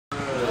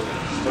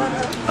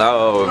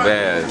Oh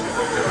man.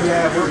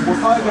 Yeah, we're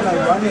probably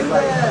gonna run it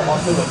like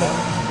onto the ball.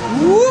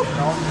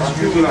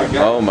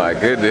 Oh my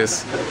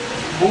goodness.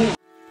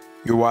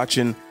 You're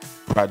watching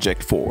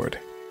Project Forward.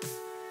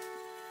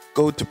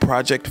 Go to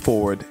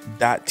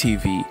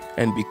projectforward.tv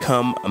and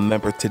become a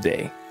member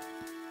today.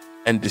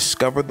 And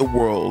discover the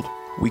world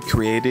we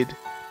created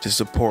to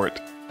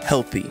support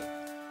healthy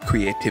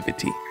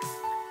creativity.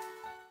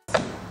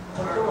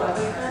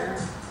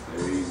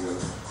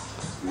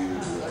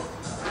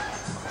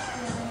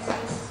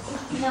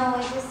 No,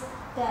 I just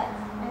got.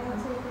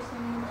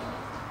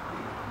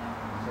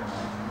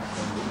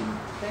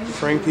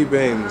 Frankie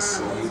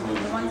Baines.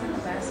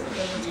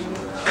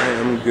 I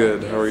am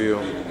good. How are you?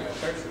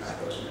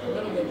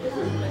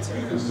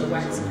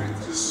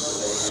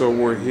 So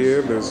we're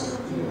here. There's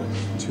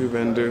two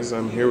vendors.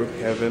 I'm here with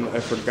Kevin. I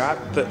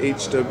forgot the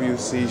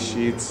HWC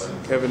sheets.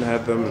 Kevin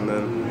had them, and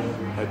then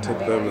I took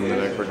them, and then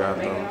I forgot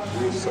them.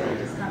 So,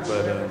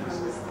 but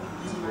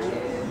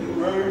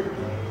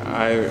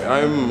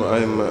I'm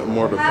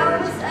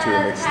mortified to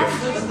an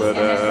extent. But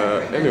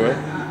anyway.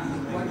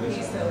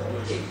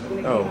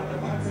 Oh,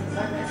 I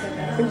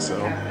think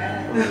so.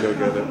 I'm gonna go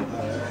get it.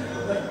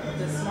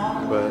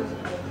 But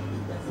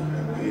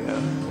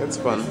yeah, it's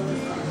fun.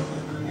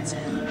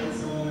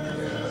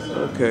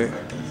 Okay.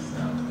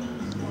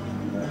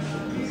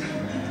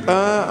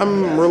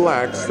 I'm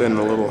relaxed and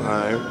a little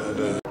high,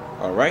 but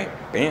All right,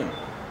 bam.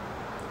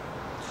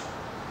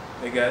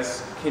 Hey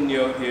guys,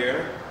 Kenyo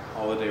here,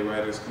 Holiday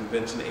Writers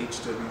Convention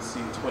HWC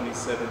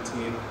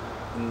 2017.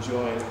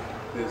 Enjoying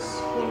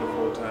this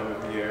wonderful time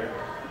of year.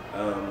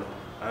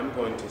 I'm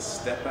going to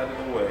step out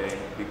of the way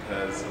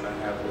because I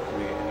have with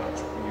me an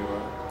entrepreneur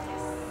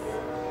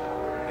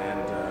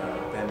and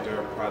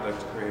vendor, product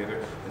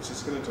creator, and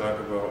she's going to talk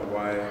about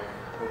why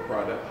her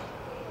product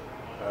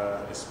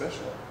is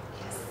special.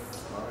 Yes.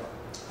 All right.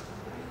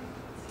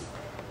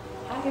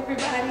 Hi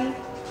everybody.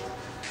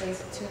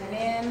 Thanks for tuning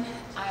in.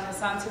 I'm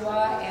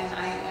Asantua and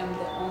I am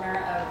the owner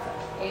of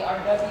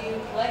ARW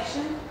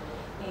Collection,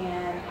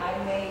 and I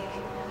make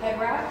head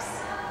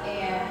wraps,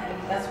 and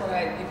that's what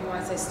I, if you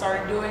want to say,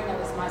 started doing. That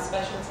was my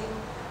specialty.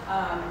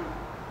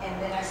 And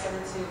then I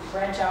started to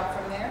branch out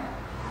from there.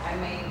 I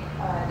make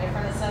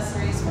different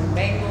accessories from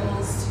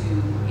bangles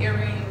to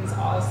earrings,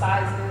 all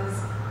sizes,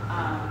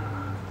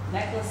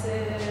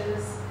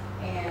 necklaces,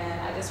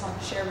 and I just want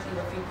to share with you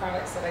a few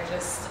products that I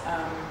just,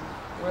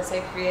 would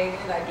say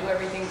created. I do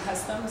everything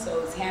custom,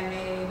 so it's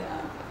handmade,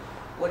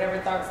 whatever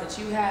thoughts that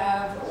you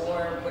have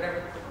or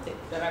whatever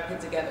that I put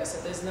together. So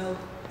there's no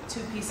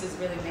two pieces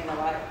really made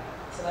alike.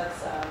 So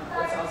that's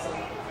what's also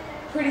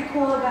pretty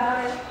cool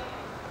about it.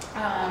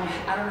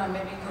 I don't know,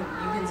 maybe you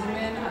can zoom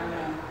in, I don't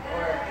know,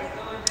 or...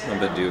 I'm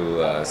gonna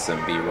do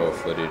some B-roll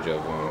footage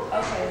of them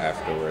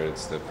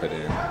afterwards to put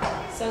in.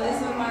 So this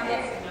is my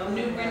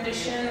new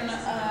rendition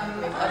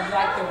of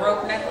like the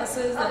rope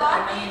necklaces that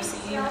I know you've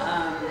seen.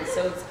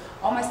 So it's,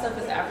 all my stuff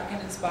is African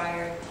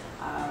inspired.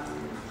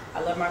 I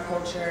love my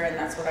culture, and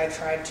that's what I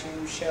try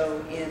to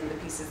show in the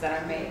pieces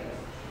that I make.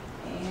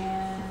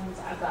 And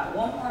I've got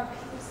one more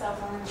piece I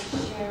wanted to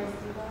share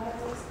with you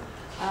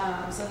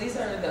guys. So these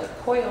are the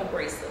coil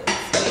bracelets,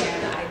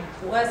 and I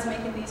was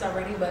making these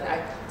already, but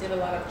I did a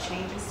lot of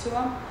changes to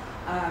them,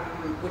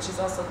 which is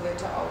also good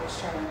to always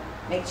try to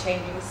make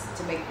changes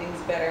to make things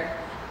better.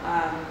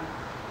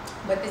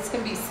 But this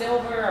can be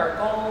silver or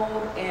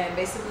gold, and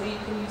basically you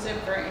can use it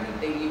for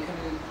anything. You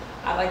can,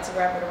 I like to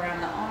wrap it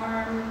around the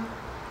arm,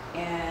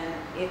 and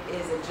it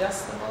is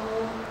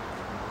adjustable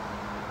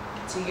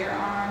to your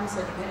arm.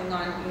 So depending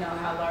on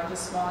how large or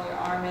small your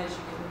arm is, you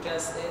can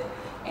adjust it,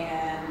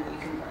 and you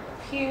can wear it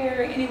up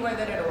here, anywhere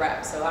that it'll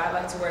wrap. So I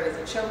like to wear it as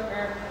a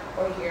choker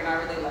or here, and I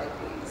really like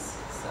these.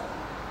 So,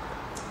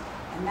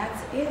 and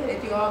that's it.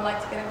 If you all would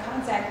like to get in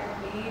contact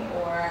with me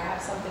or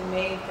have something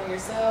made for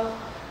yourself,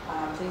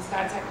 please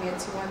contact me at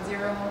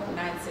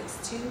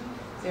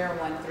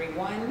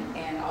 210-962-0131,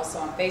 and also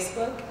on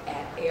Facebook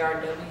at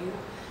ARW,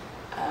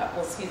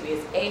 it's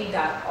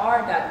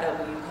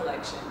A.R.W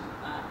Collection,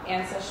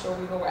 Ancestral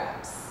Regal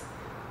Wraps.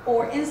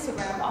 Or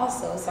Instagram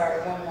also,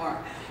 sorry, one more.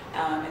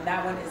 And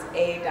that one is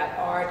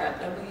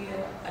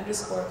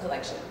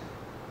A.R.W_collection.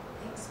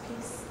 Thanks,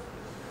 peace.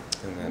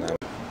 And then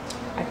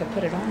I could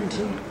put it on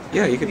too.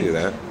 yeah, you could do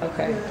that.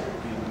 Okay.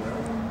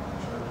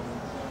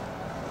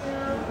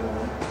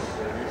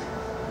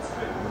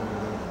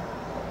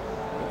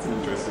 That's an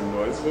interesting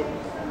noise.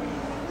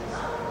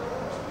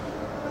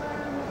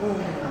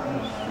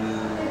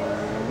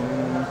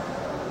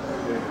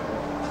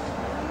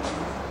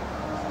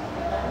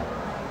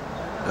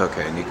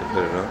 Okay, and you can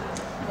put it on.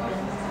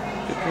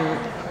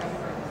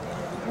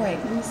 Wait,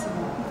 let me see.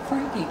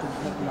 Frankie can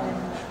put it on.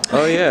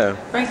 Oh yeah.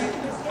 Frankie?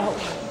 Oh.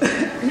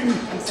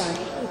 I'm sorry.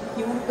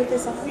 You want to put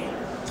this on? You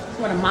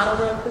want to model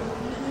real quick?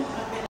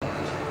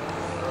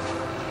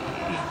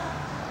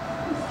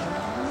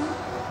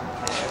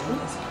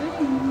 It's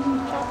pretty.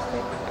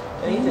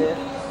 Yeah, you did.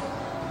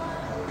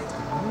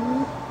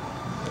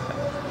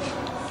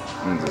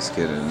 I'm just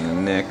getting a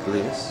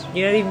necklace.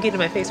 You're not even getting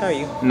my face, are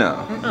you?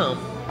 No. Oh.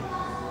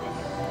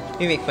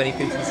 You make funny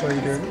faces while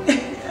you're doing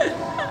it.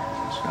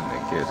 Trying to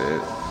get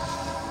it.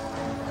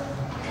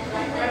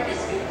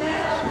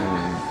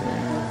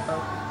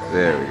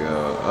 There we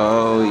go.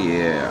 Oh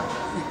yeah.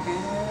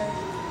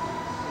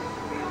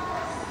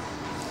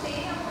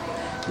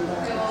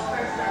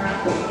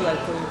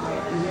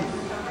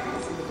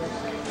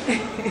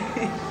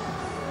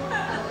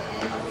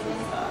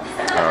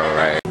 All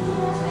right.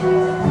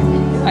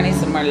 I need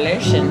some more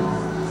lotion.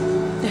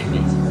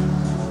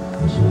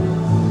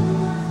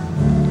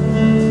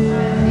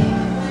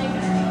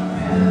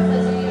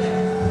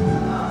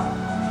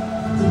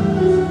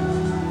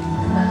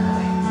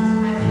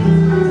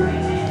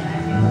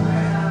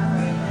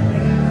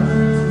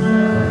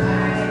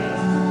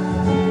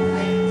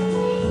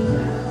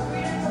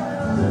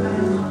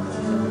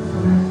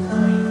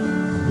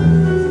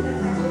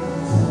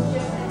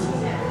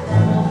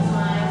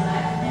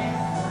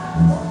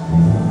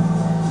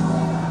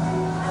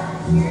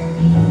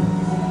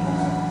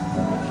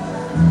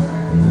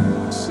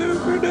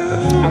 Super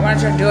dope. I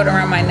want you to do it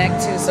around my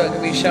neck too, so it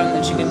can be shown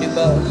that you can do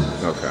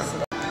both. Okay.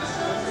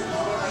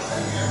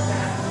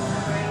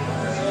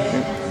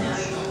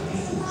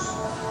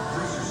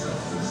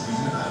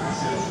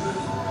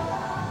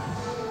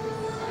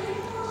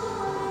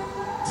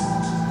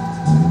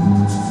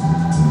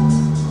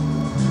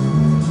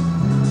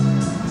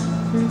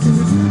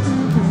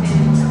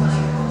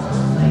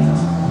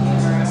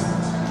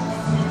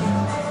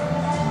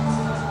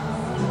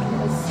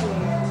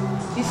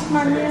 You see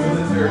my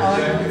mirror? Oh,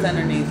 it's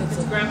underneath. It's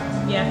a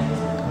Yeah.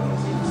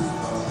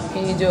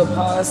 Can you do a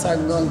pause so I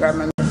can go and grab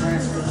my mirror?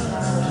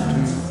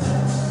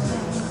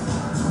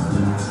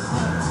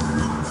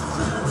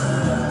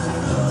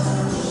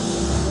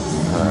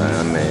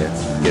 I may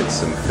get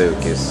some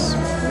focus.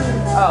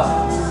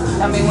 Oh,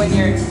 tell me when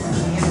you're in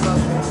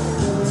focus.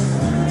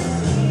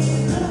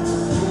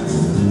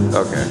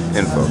 Okay,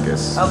 in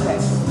focus. Okay.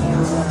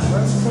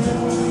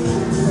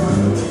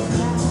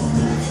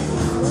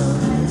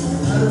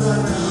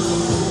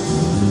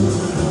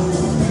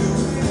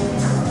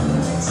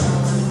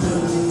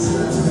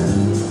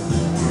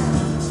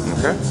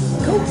 Okay.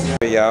 Cool.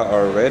 Y'all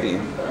are ready.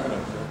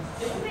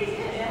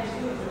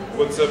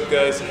 What's up,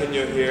 guys?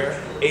 Kenyo here.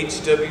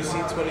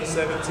 HWC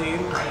 2017,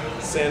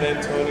 San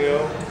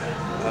Antonio,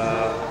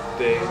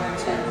 day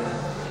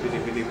 2, Bitty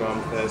Bitty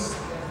Bomb Fest,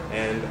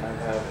 and I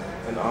have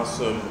an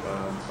awesome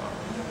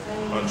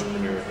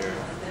entrepreneur here,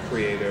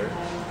 creator,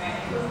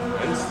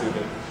 and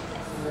student.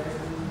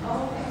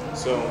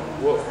 So,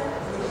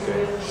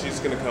 okay, she's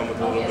gonna come with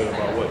a little bit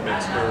about what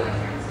makes her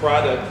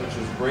product, which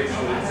is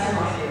bracelets,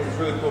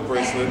 really cool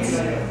bracelets,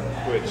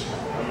 which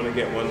I'm gonna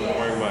get one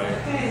wearing my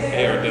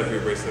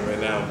ARW bracelet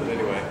right now. But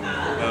anyway,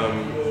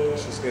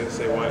 she's gonna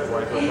say why her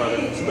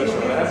product is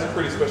special. And it has a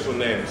pretty special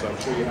name, so I'm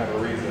sure you have a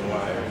reason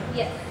why.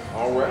 Yes.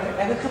 All right.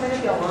 I could come in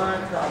if y'all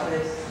want for all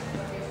this.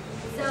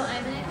 So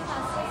I'm Anita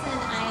Costas,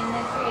 and I'm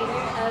the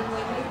creator of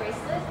Muy Muy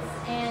Bracelets.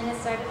 And it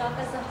started off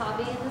as a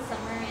hobby in the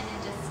summer, and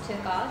it just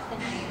took off,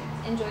 and I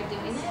enjoyed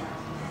doing it.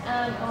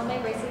 All my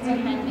bracelets are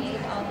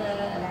handmade. All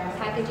the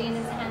packaging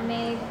is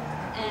handmade,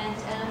 and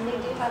they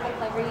do have a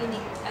clever,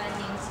 unique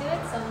name to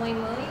it. So Muy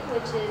Muy,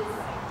 which is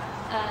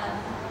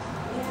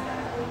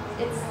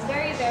it's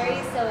very,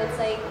 so it's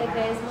like the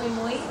guys muy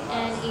muy,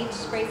 and each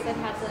bracelet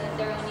has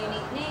their own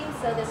unique name.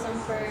 So this one,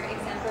 for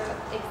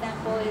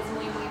example, is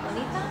Muy Muy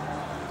Bonita,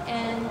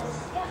 and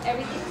yeah,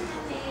 everything's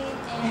handmade.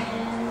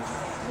 And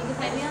you can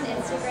find me on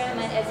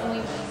Instagram at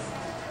 @esmuymuy.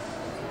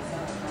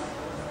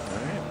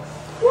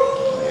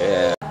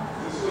 Yeah.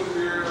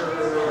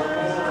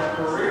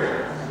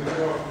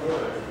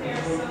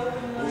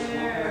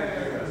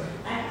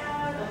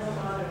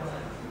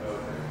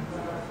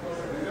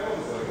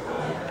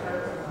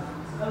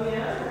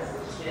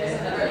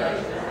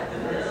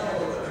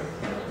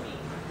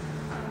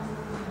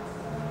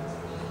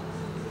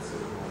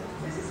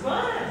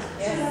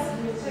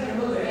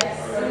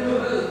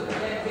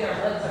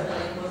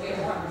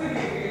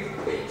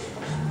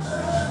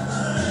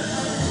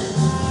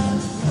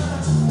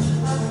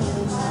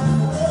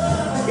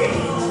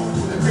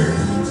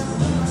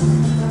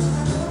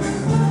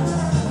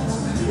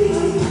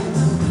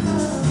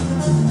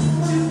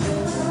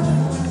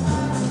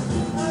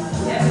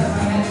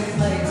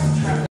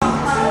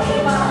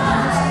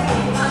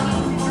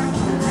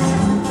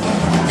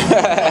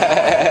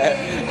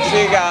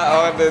 She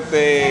got on the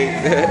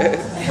thing.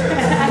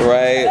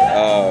 Right?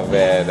 Oh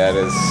man, that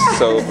is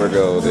super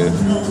golden.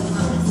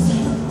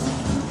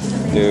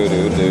 Do.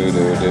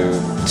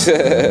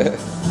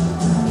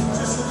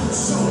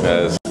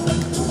 That's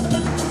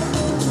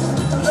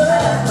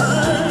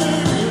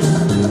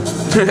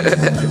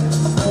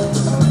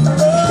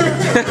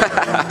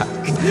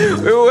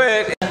we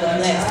went.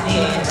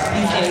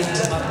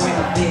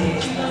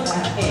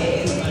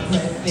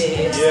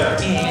 Yeah.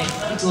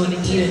 Going to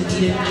eat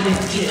it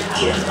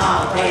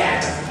all day. I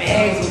got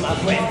bags with my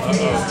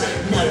breakfast.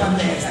 None of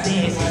less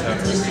dance.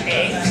 Delicious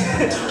eggs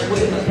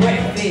with my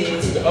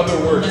breakfast. The other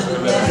words for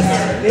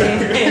that.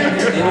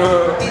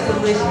 These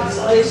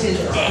delicious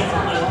eggs with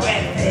my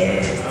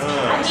breakfast.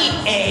 I eat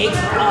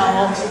eggs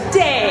all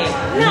day.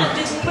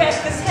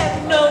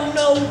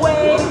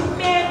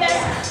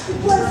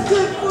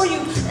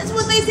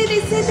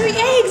 eating 3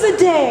 eggs a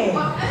day.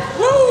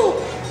 Woo!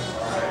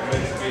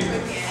 Next beat.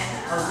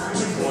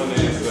 This one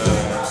is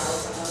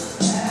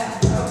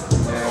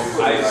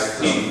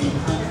iced tea.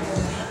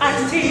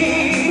 Iced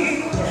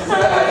tea.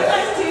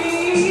 Iced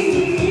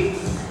tea.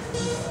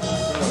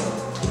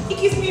 It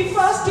gives me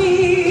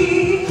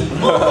frosty.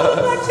 Oh,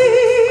 black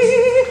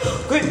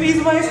tea. Great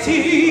beans iced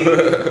tea.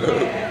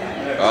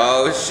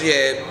 Oh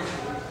shit.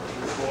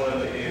 This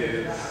one is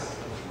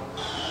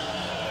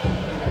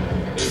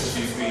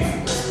HEB.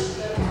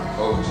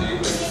 OG.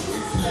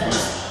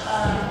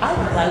 I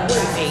was like, what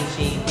is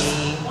HEB?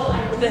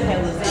 What the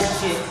hell is that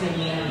shit to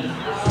me?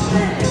 I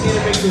get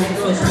a big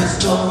grocery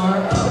store,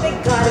 but they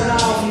got it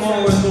all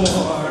more and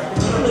more.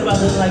 I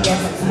look like I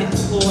hit the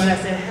floor and I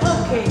said,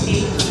 okay,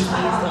 HEB is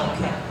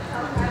okay.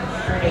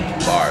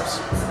 Bars.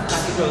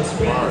 Got the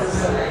groceries,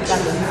 got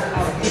the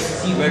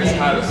Next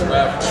hottest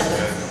rapper.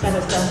 got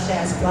the stuff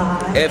that's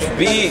why.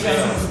 FB.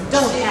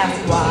 Don't ask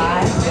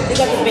why. They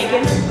got the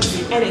bacon,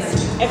 and it's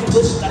every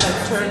bush got a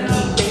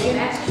turkey bacon.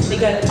 They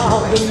got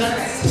all the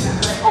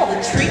nuts, all the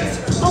treats,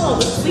 all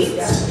the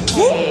sweets.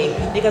 Hey,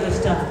 they got the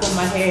stuff for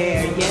my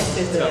hair. Yes,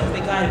 sister,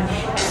 they got it,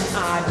 and I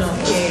don't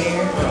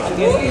care. I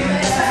guess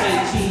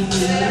it's HEB.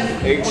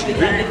 They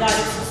got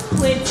it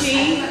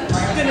plenty.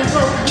 Gonna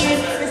go again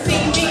and see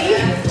me.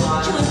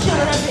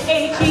 Chillin' at the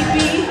HEB.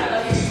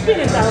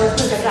 Spending dollars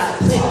because I got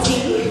plenty.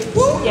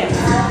 Yes,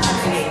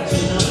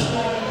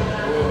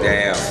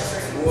 Damn.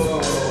 Whoa.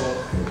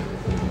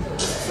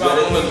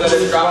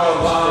 Gonna drop a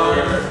bomb.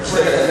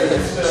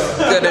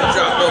 Gonna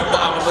drop a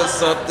bomb or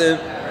something.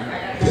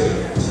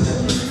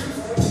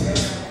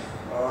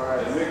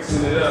 Alright,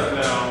 mixing it up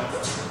now.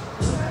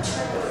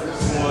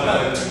 This one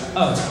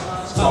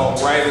is called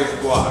Writer's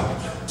Block.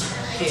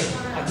 shit,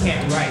 I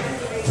can't write.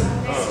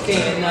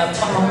 Staying up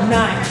all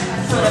night,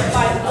 trying to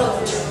fight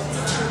up.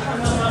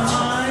 Come on my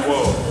mind.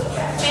 Whoa.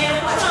 And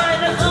I'm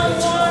trying to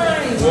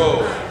unwind.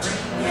 Whoa.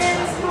 Man,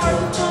 it's hard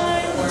to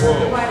find Whoa.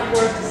 the right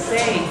word to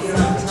say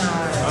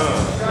sometimes.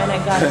 Man, I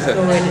got a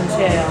story to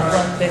tell.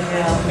 What the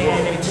hell, man?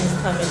 Everything's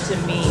coming to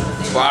me.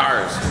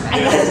 Bars. I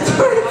got a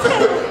story to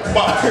tell.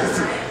 Bars.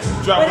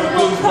 But Drop it the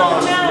won't blues come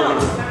bars. out.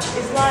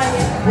 It's like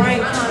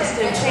brain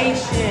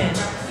constipation.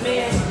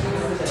 Man,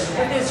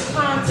 but there's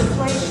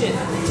contemplation.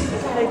 You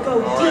gotta go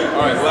deep.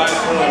 Alright,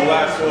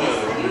 last one.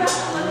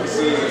 This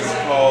is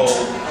called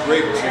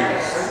Grape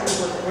Juice.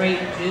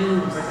 Grape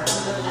juice.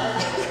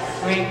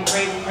 Grape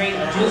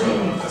juice.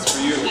 That's for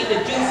you. Eat the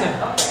juicer.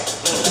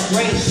 Eat the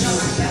grape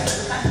juice.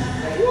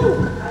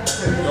 Woo.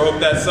 Throw up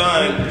that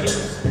sign.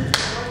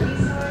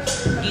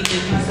 Eat the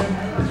juicer.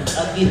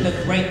 Get the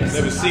grapes.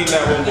 Never seen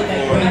that one Get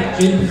that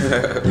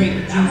before.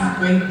 grape juice.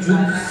 Grape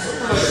juice.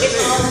 It's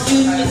all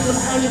juice is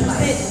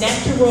 100%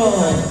 natural.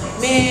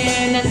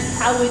 Man,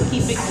 I would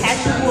keep it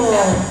casual.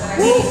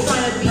 We ain't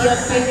trying to be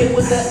up in here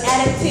with the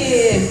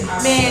additives.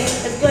 Man,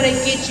 it's gonna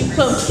get you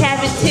some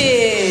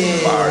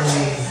cavities.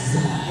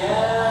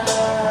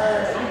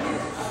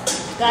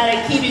 Gotta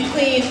keep it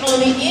clean on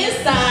the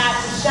inside,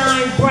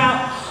 shine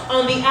bright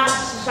on the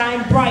outside,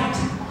 shine bright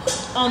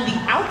on the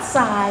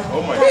outside.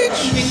 Oh my Gotta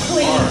gosh. keep it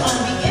clean on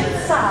the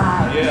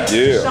inside,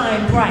 Yeah.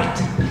 shine bright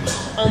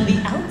on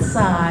the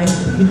outside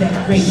with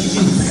that grape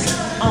juice.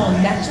 All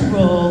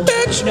natural,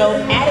 no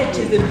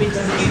additives that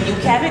bitches give you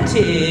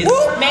cavities.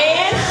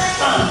 Man,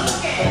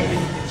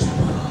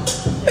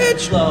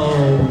 bitch, go,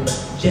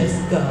 just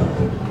go.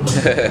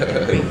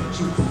 Grape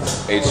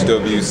juice,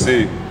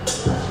 HWC.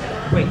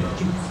 grape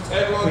juice.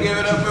 Everyone give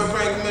it up for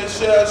Frank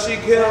Michelle. She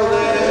killed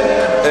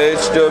it.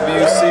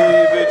 HWC,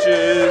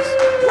 bitches.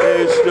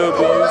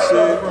 HWC.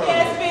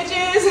 Yes,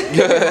 bitches.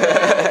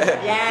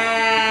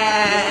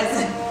 Yes.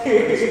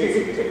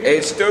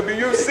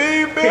 HWC,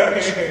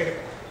 bitch.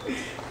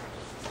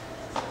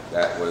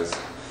 That was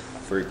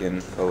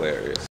freaking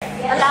hilarious. All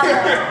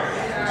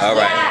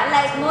right. Yeah,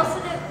 like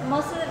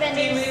most of the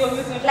vendors,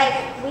 like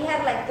we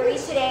have like 3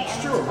 today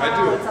and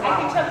tomorrow it's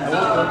about.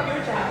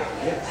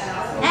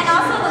 And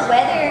also the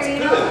weather, you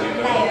know,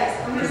 like.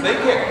 Because they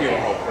can't feel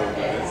how cold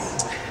it is.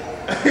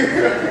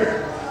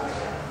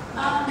 I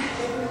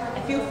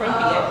feel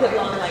frumpy. I put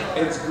on like.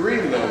 It's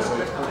green though, so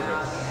it's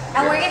perfect.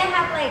 And we're gonna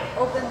have like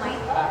open mic,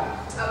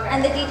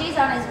 and the DJ's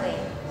on his way.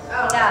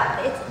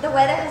 Yeah, the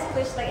weather has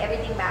pushed like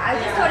everything back. I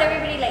just told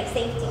everybody like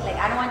safety, like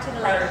I don't want you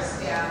to like.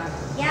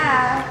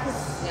 Yeah, because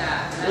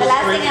the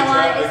last thing I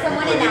want is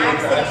someone in an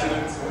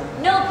accident.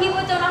 No, people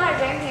don't know how to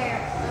drive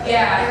here.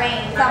 Yeah. The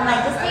rain. So I'm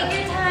like, just take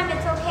your time.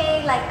 It's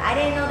okay. Like I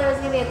didn't know there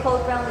was gonna be a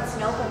cold front with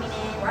snow coming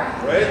in.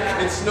 Right?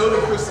 It snowed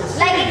in Crystal City.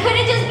 Like it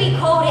couldn't just be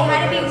cold. It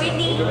had to be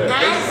windy and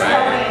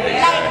snowing.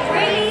 Like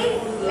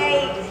really,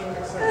 like.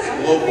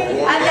 Global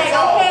warming. I'm like,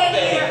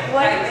 okay,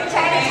 what are you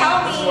trying to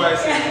tell That's me? why I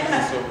said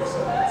it's so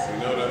precise. You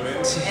know what I mean?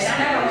 I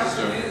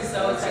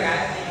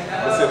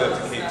said that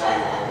to Kate too.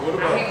 What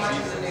about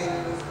Jesus?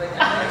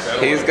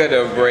 He's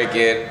gonna break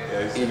it.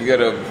 He's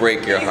gonna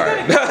break your heart.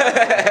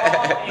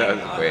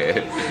 That's weird.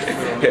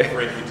 I'm gonna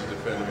break you to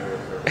defend me.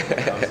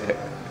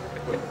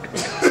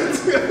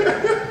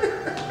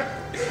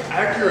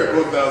 Accurate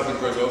 1,000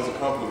 questions. That was a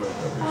compliment.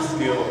 I mean,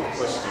 skill of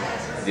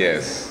questions.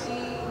 Yes.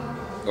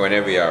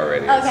 Whenever y'all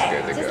ready. Okay,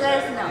 It's good to just go.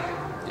 let us know.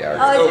 Yeah.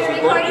 Oh, Oh, is for it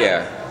recording?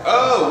 Yeah.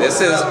 Oh,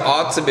 This is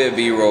ultimate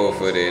B-roll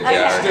footage. Okay.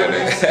 Y'all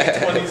gonna.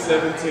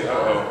 2017.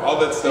 Uh-oh. All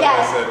that stuff I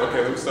Yes. said.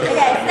 Okay, let me start.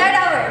 Okay, start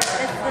over.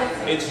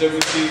 Let's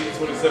HWC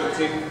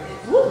 2017.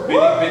 Bitty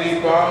Bitty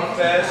Bomb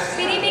Fest.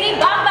 Bitty Bitty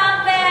Bomb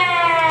Bomb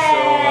Fest! So,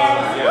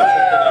 yeah,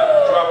 check it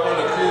out. Drop on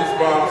the cruise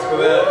bombs for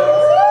that.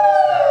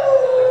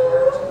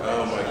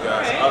 Oh my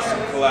gosh,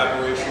 awesome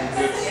collaboration,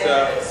 good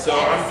stuff. So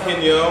I'm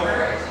Kenyo,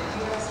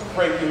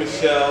 Frankie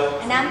Michelle,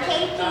 And I'm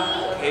KP.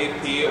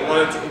 KP. I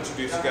wanted to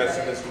introduce you guys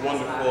to this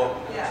wonderful,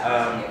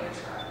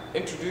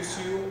 introduce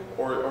you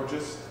or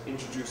just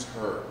introduce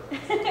her.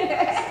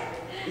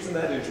 Isn't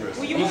that interesting?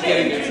 Well, you Who's want to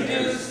getting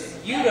introduce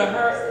you to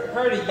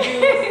her to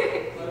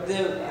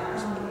you,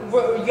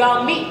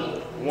 y'all meet.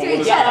 One To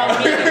was- each other.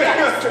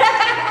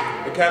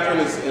 But Catherine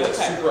is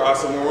super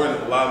awesome. We're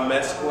in La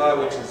Mezcla,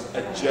 which is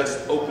a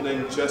just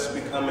opening, just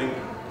becoming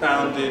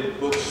founded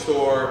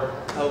bookstore,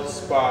 health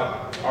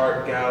spot,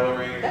 art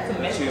gallery That's a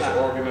that she's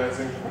mezcla.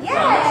 organizing. Yes,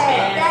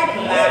 that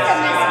is a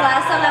mezcla.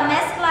 So la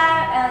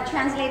mezcla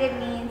translated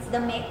means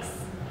the mix.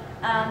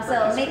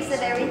 So mix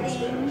of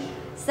everything.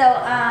 So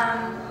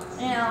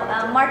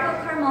Marco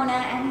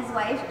Carmona and his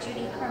wife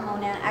Judy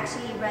Carmona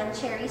actually run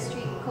Cherry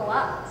Street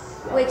Co-op,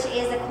 which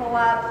is a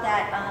co-op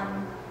that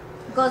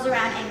goes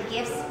around and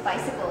gifts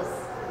bicycles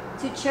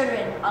to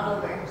children all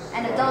over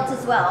and adults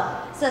as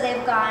well. So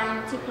they've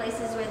gone to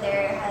places where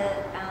there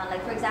had,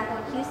 like for example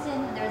in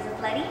Houston, when there was a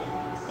flooding,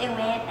 they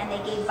went and they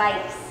gave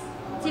bikes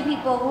to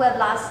people who have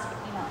lost,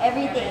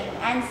 everything.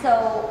 And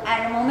so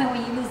at a moment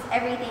when you lose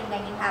everything,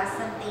 then you have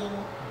something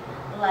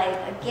like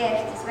a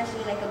gift,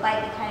 especially like a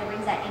bike, it kind of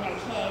brings that inner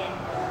kid.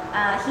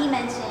 He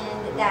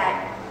mentioned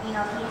that he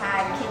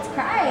had kids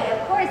cry.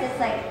 Of course, it's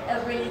like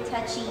a really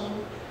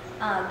touching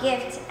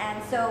gift.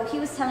 And so he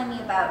was telling me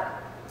about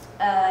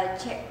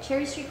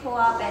Cherry Street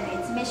Co-op and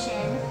its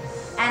mission,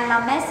 and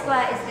La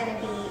Mezcla is going to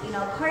be,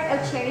 part of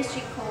Cherry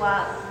Street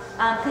Co-op,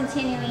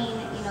 continuing,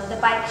 the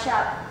bike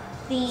shop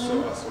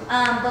theme,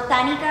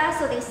 Botanica.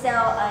 So they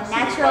sell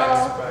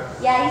natural.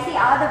 Yeah, you see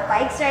all the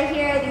bikes right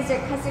here. These are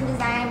custom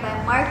designed by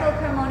Marco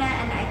Carmona,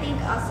 and I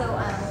think also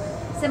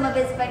some of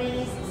his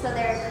buddies. So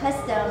they're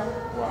custom,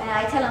 and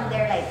I tell them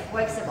they're like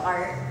works of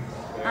art.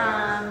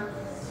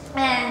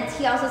 And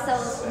he also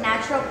sells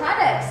natural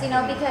products,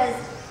 because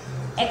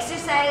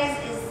exercise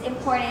is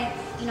important,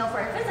 for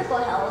our physical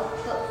health,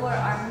 but for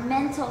our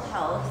mental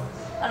health,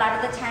 a lot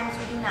of the times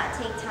we do not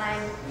take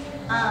time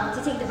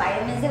to take the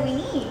vitamins that we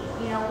need.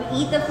 We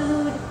eat the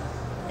food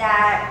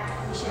that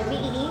we shouldn't be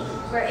eating.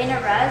 We're in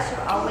a rush.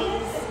 We're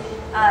always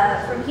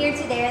from here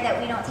to there that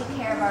we don't take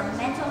care of our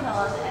mental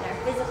health and our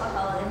physical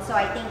health. And so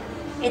I think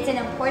it's an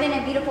important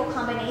and beautiful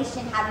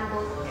combination having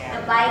both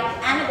a bike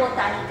and a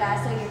botanica.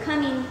 So you're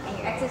coming and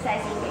you're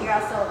exercising, but you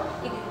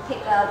can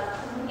pick up,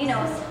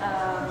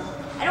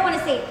 I don't want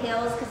to say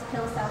pills because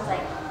pills sounds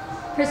like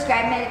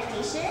prescribed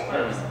medication.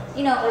 Herbs.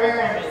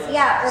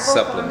 Herbal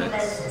Supplements.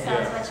 formulas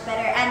sounds much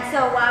better. And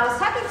so while I was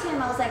talking to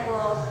him, I was like,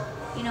 well,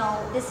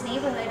 this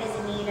neighborhood is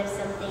in need of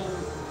something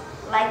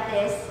like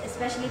this,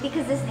 especially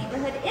because this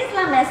neighborhood is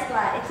La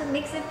Mezcla. It's a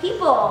mix of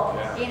people.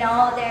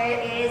 There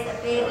is a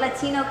big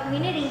Latino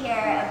community here,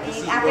 a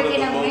big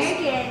African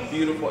American.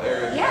 Beautiful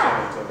areas.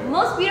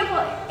 Most beautiful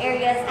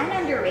areas and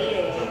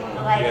underrated.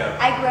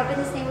 I grew up in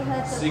this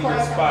neighborhood, so of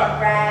course I'm gonna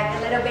brag a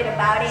little bit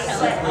about it.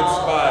 Secret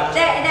spot.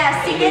 The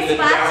secret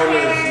spots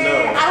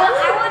here. I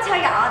won't tell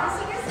you all the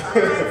secret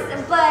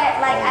spots, but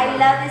I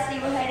love this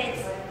neighborhood.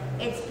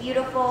 It's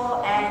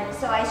beautiful, and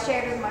so I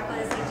shared with Marco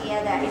this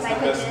idea that if I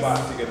could Best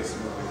spot to get a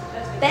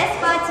smoothie. Best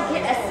spot to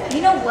get a, you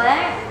know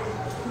what?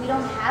 We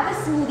don't have a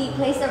smoothie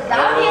place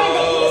around here in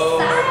the east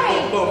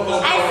side.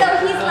 And so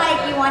he's like,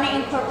 you want to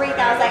incorporate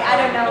that? I was like, I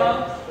don't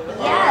know.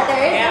 Yeah,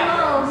 there is a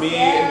most.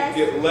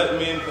 Let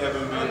me and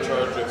Kevin be in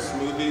charge of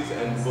smoothies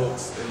and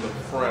books in the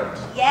front.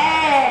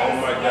 Yes.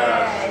 Oh my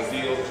gosh, the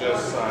deal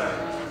just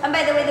signed. And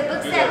by the way, the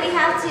books that we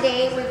have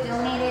today were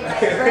donated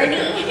by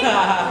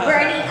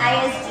Bernie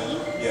ISD.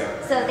 Yeah.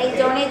 So they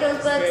donate those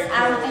books.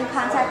 I'm in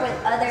contact with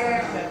other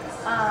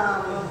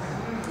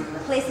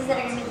places that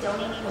are going to be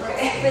donating books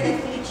for the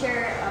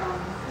future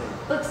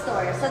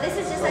bookstore. So this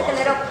is just like a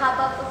little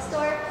pop-up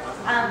bookstore,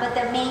 but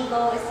the main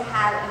goal is to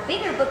have a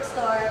bigger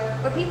bookstore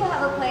where people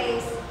have a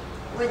place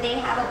where they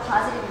have a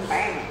positive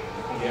environment.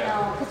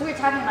 Because we were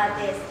talking about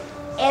this,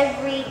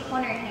 every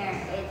corner here,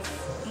 it's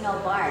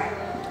bar.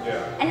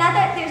 Yeah. And not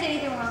that there's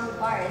anything wrong with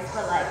bars,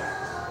 but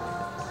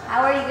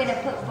how are you going to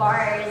put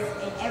bars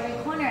in every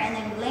corner and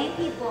then blame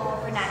people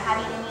for not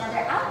having any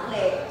other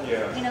outlet?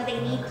 Yeah. They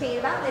need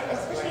creative outlet,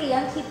 especially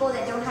young people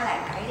that don't have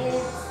that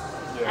guidance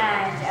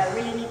and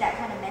really need that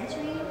kind of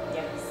mentoring.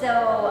 Yeah.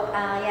 So,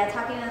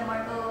 talking with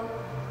Marco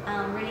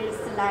really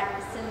solidified.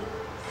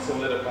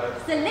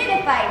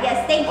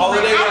 Yes, thank you.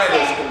 Holiday My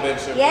Writers accent.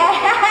 Convention. Yeah.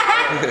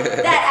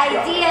 That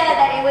idea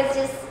that it was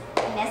just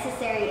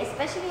necessary,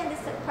 especially in this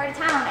part of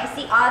town. I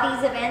see all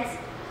these events,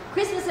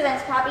 Christmas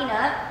events popping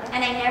up,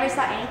 and I never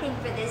saw anything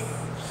for this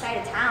side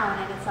of town,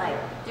 and it's like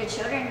there are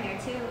children here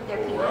too, there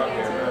are people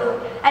here too.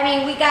 I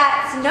mean, we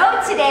got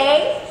snow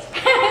today,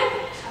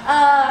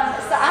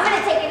 so I'm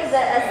gonna take it as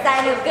a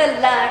sign of good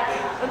luck,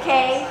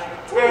 okay?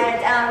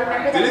 And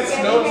remember that. Did it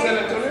snow in San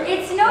Antonio?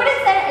 It snowed in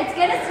it's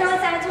gonna snow in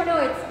San Antonio.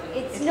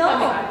 It snowed.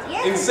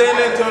 Yes. In San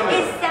Antonio.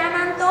 It's San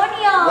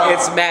Antonio.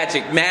 It's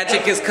magic.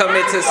 Magic is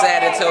coming to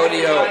San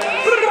Antonio. Wait,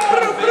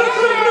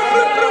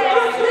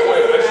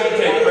 I should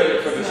take credit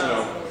for the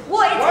snow.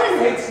 Well, it's Why do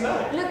you hate snow?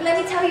 Look, let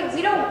me tell you,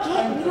 we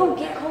don't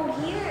get cold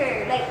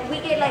here. Like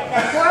we get like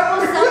that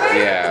horrible summer.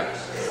 Yeah.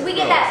 We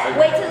get that.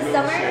 Wait till the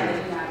summer.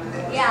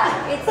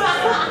 Yeah, it's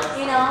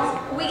you know,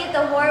 we get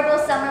the horrible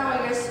summer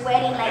when you're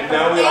sweating like And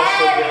now we also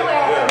get-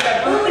 everywhere, yeah. from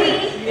the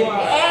booty, I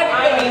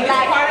everything. mean,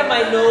 this part of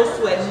my nose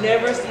sweat,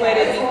 never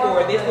sweated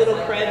before. This little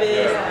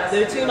crevice,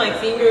 the two of my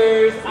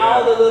fingers,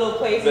 all the little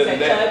places The I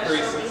neck touch.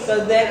 creases.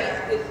 So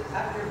that,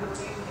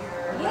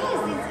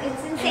 Yes,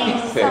 it's insane.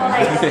 So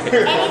like,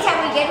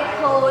 anytime we get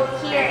cold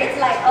here, it's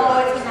like,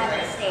 oh, it's not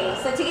gonna stay.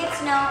 So to get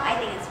snow, I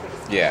think it's pretty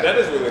scary. Yeah. That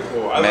is really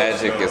cool. I love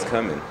Magic snow. is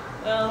coming.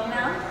 well, You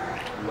know?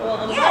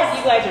 I'm Yes. glad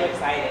you guys are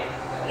excited.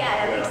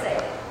 Yeah, I'm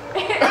excited.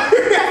 Because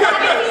I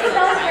haven't seen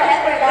snow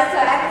forever. That's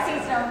why I haven't seen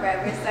snow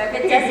forever. So if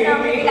it does snow,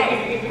 maybe like.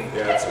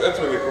 Yeah, that's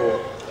really cool.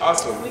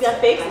 Awesome. We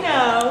got fake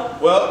snow.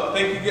 Well,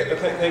 thank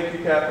you,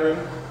 Catherine,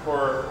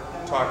 for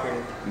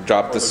talking.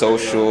 Drop the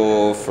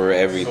social for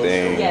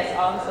everything. Yes,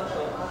 on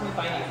social. How can we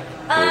find you?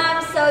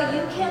 So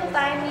you can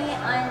find me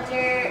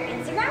under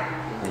Instagram.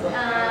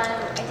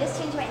 I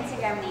just changed my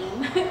Instagram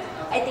name.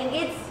 I think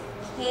it's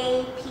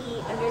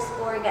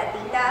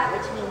KP_Gatita,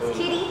 which means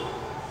kitty.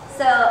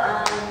 So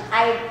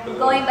I'm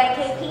going by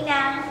KP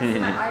now. This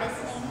is my artist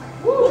name.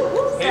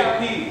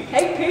 KP.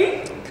 KP.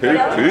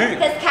 KP.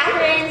 Because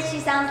Catherine, she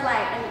sounds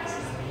like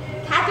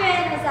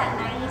Catherine is that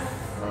nice,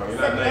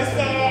 you're not nice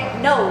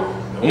submissive. No.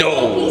 No.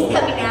 KP's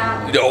coming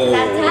out. No.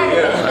 That's how it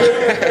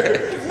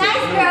is.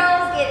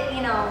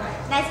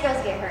 Nice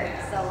girls get hurt.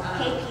 So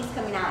KP's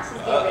coming out. She's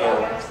getting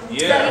hurt.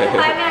 Yeah. So you can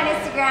find me on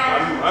Instagram.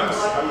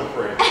 I'm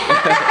afraid.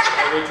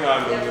 Every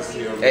time I just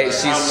see them. Hey,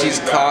 she's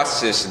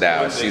cautious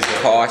now. She's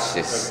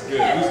cautious. That's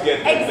good. Who's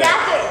getting it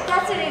Exactly.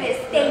 That's what it is.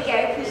 Thank you. I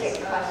appreciate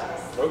your questions.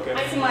 next? Okay.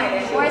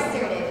 Smarter, more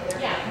assertive.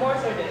 Yeah, more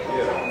assertive.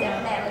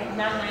 Yeah. Definitely.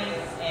 Not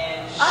nice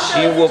and Also,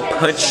 She if will you're trying to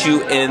punch stand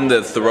you up, in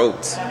the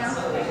throat.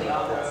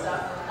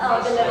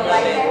 Oh, the little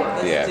lighter.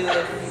 let's Yeah. do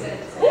this.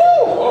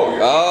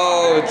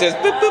 Oh, just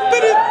boop, boop,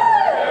 boop, boop.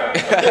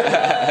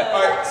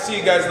 All right. See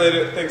you guys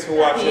later. Thanks for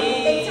watching.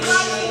 Thanks for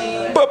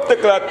watching. Boop the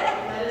clock.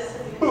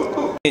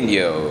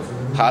 Yo,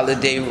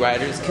 Holiday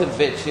Writers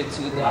Convention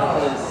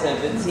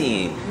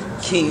 2017.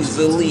 Kings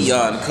of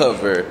Leon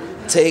cover.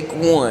 Take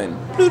one.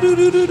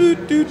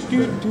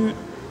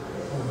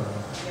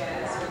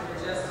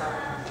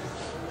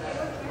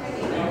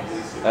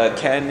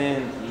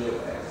 Canon.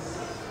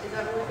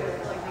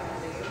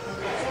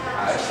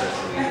 I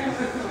personally,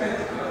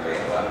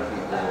 a lot of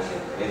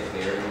people, it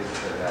varies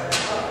to that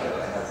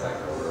has like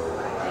a real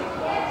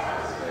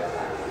aspect.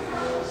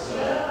 So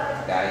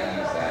I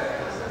use that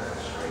as a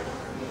straight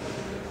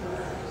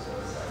so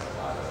it's like a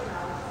lot of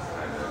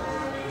kind of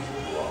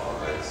well,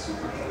 like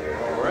super clear.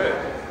 All right.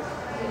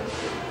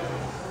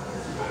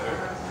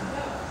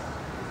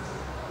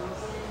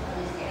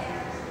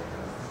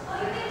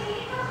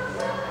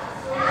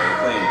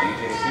 Playing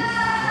DJ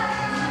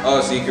too?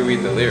 Oh, so you can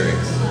read the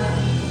lyrics.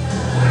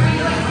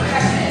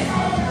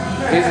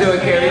 He's doing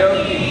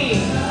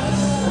karaoke.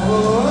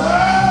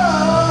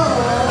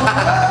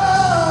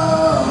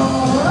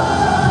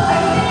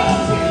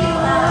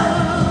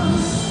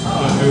 Are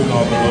you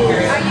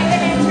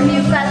gonna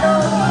interview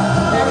Carlos?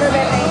 Remember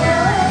Reina?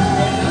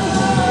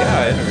 Yeah,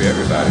 I interview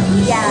everybody.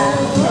 Yeah.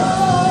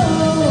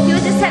 He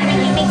was just telling me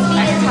he makes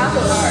vegan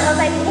tacos. I was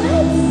like,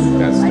 what?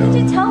 That's Why dope.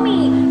 did you tell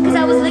me? Because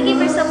I was looking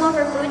for someone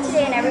for food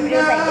today, and everybody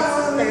was like,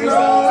 it's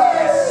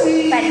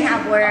Thursday. If I didn't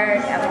have work,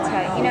 I would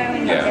tell you. You know what I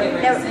mean?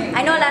 Like, Yeah.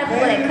 I know a lot of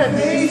people that cook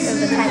because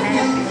of the time I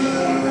have.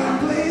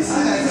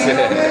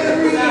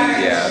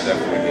 Yeah, I'll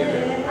definitely get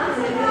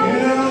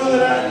it.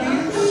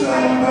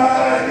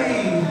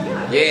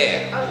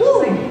 Yeah. I'm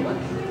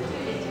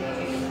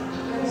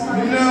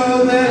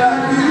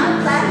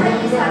glad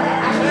that you saw that.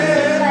 I was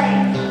just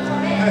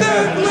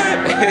like,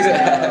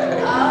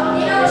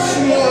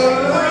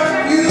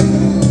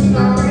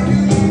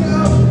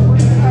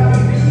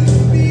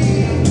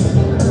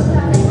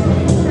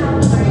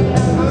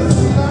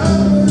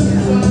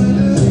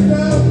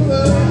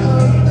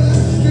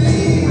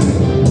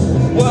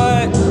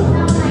 What?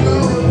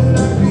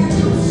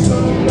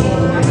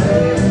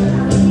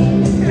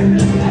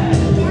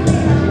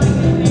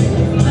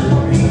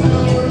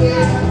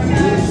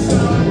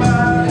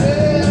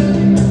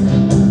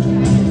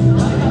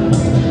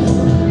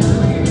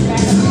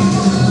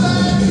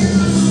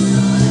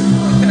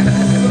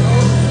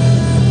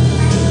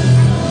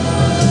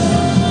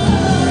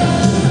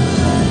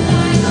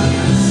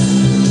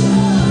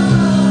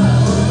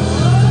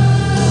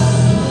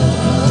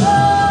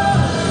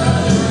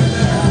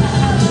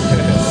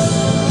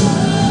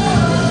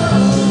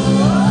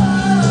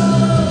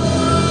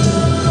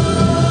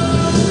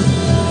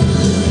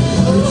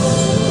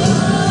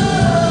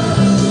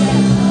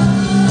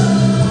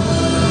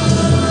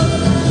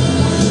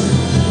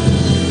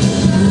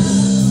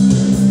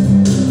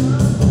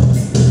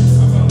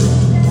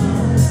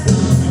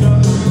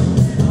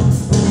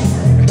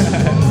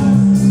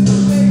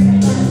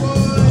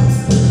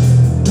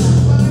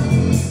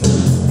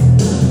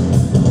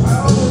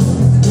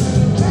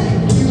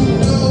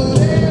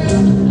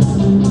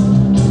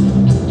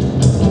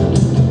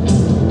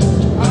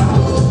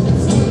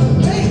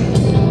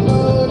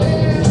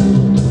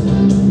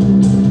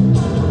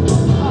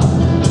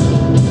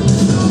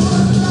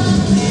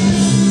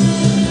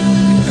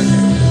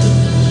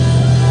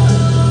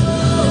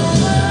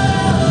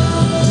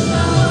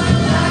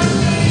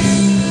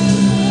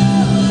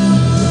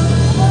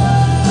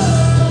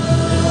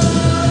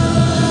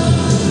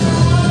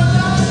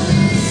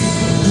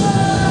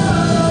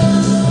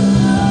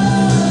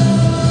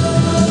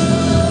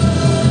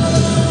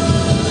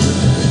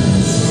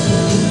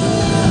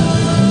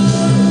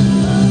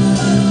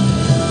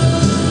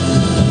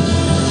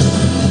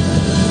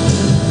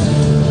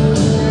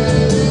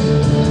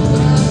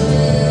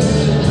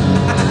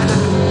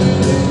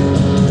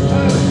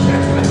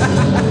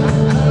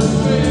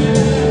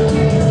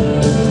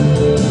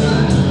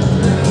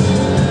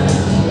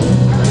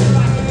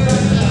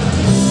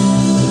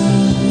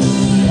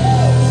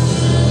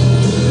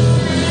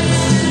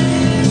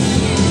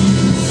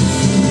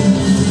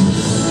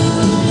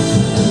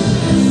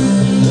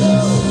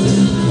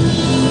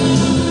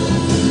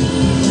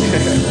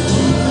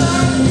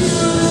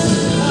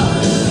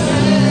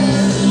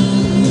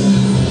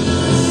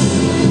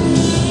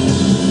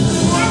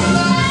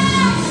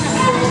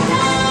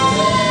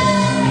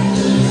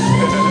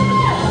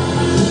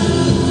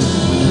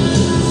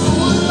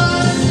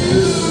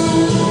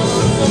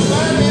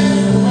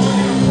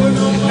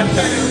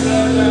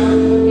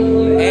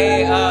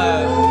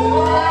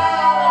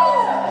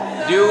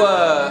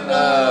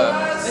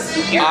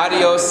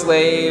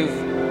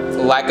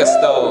 Like a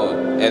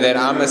Stone. And then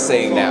I'ma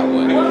sing that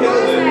one.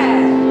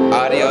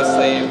 Audio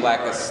Slave, Like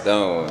a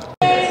Stone. Check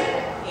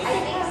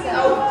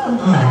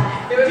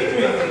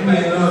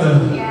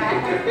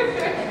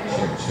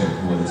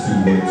 1 2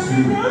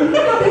 1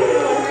 2.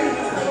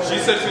 She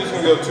said she was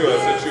gonna go too. I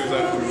said she was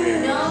after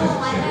me. No,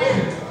 why not?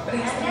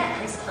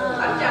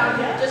 I'm down.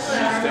 Just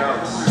She's down.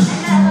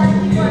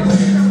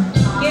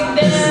 Get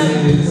them.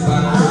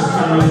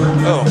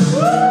 Oh.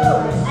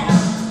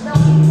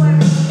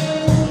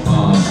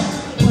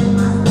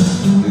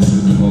 This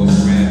is the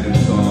most random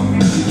song you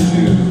can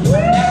do.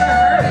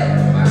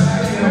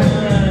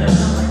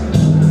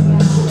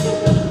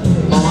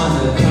 On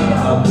the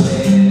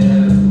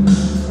cobweb,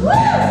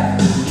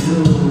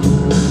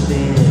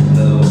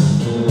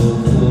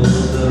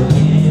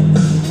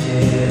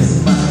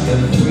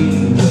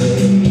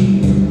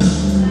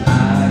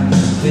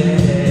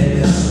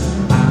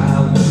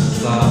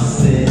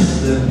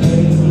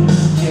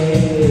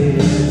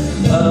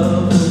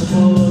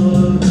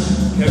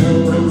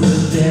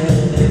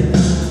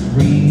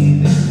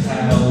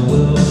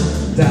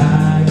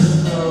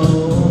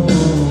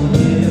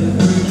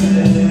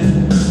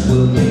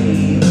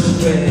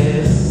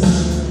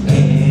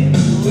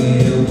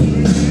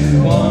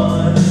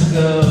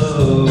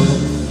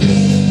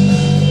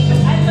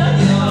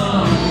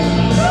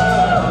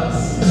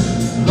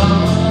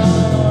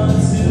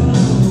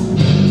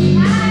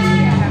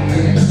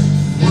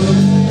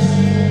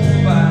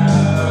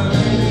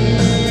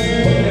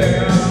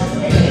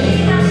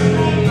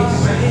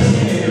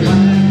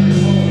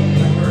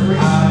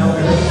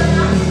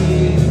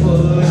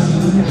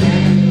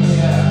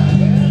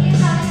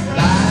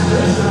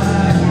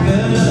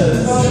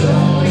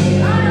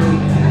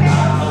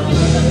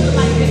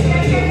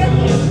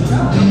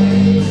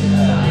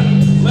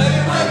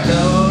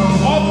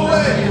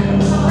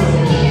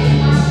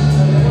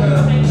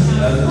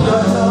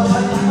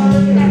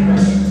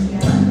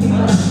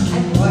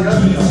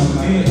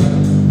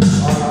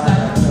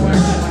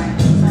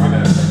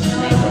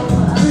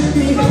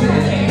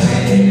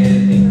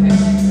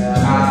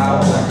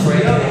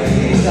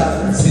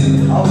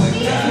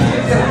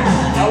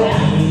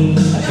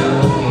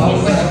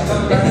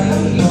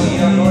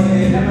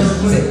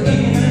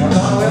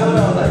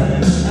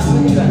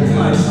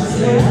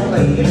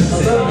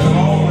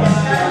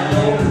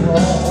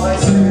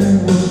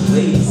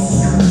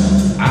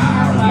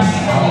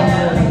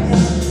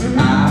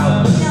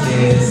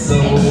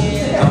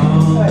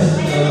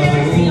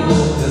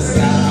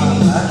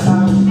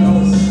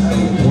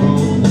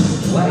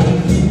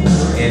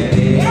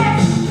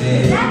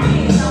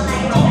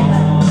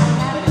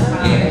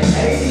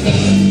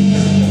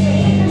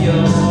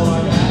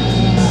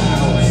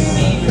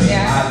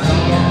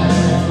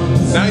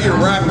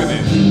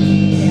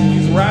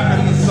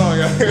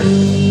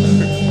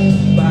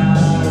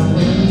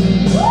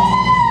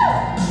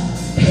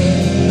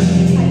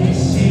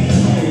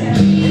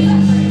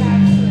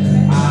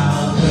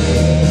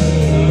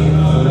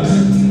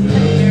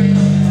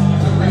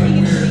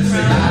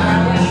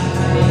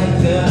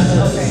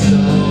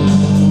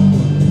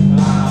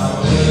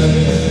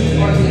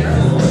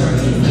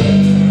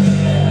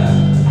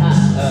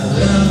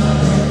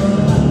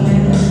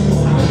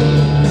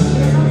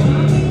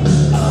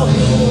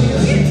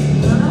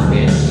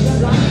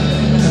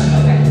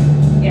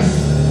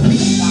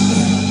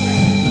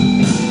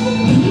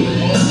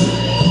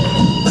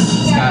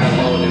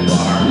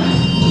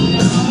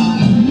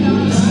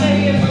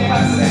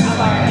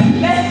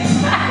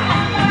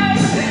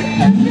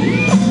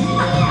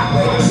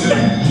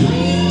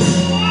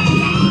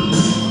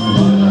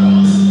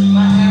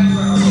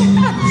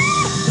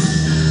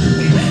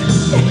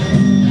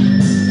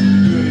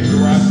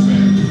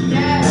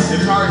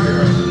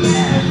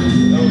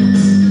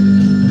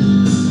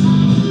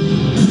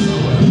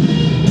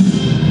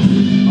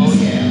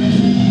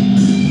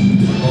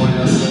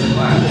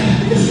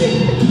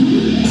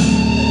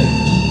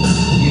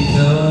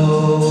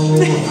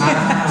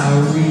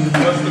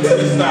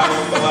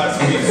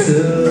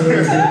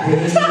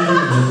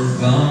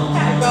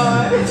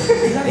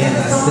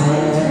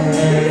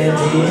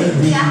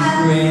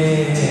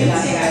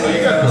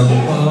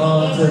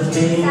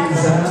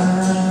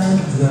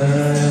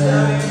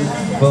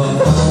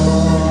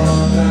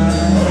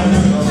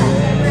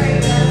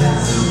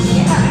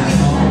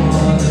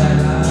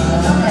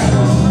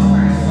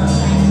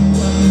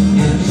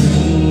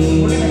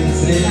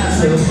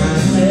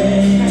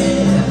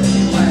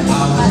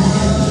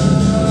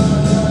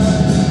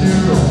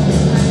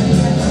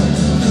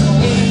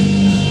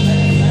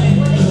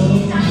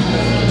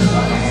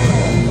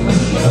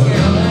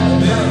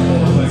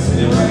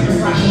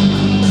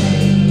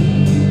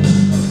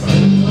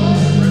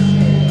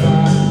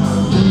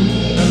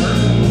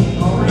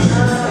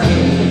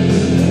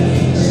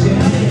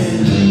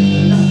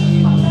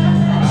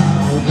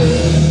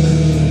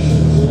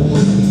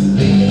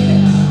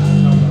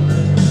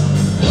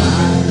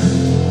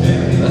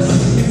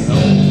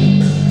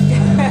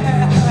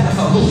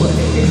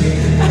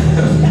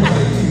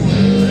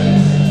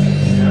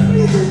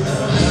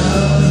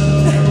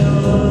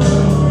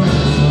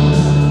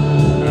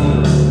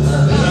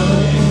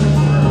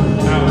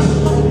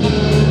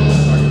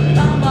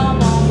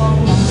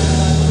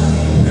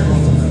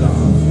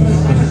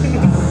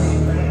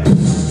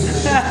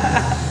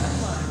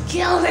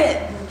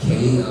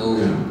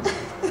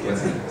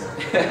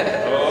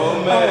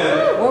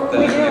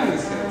 we do?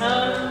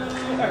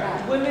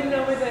 Women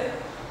over there.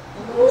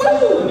 Woo!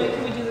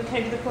 Can we do the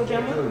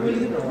pajama? Will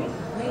you do it with me?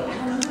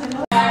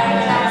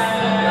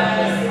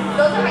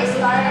 Those are my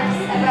scarves.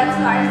 I brought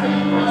scarves and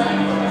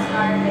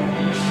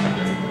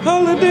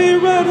Holiday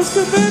Riders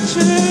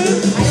Convention.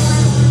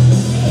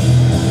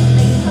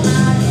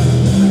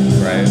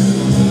 Right.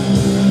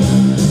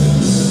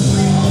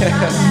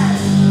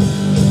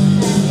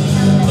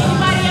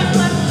 Anybody else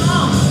want to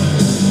come?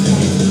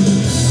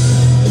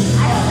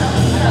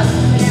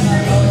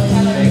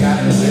 They got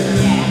it there.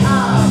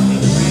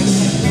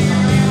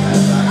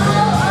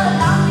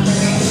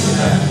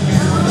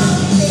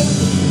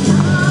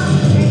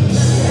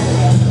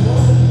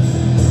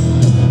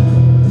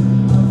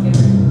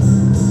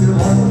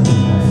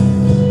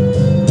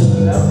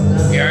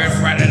 You're in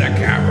front of the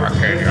camera,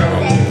 kid.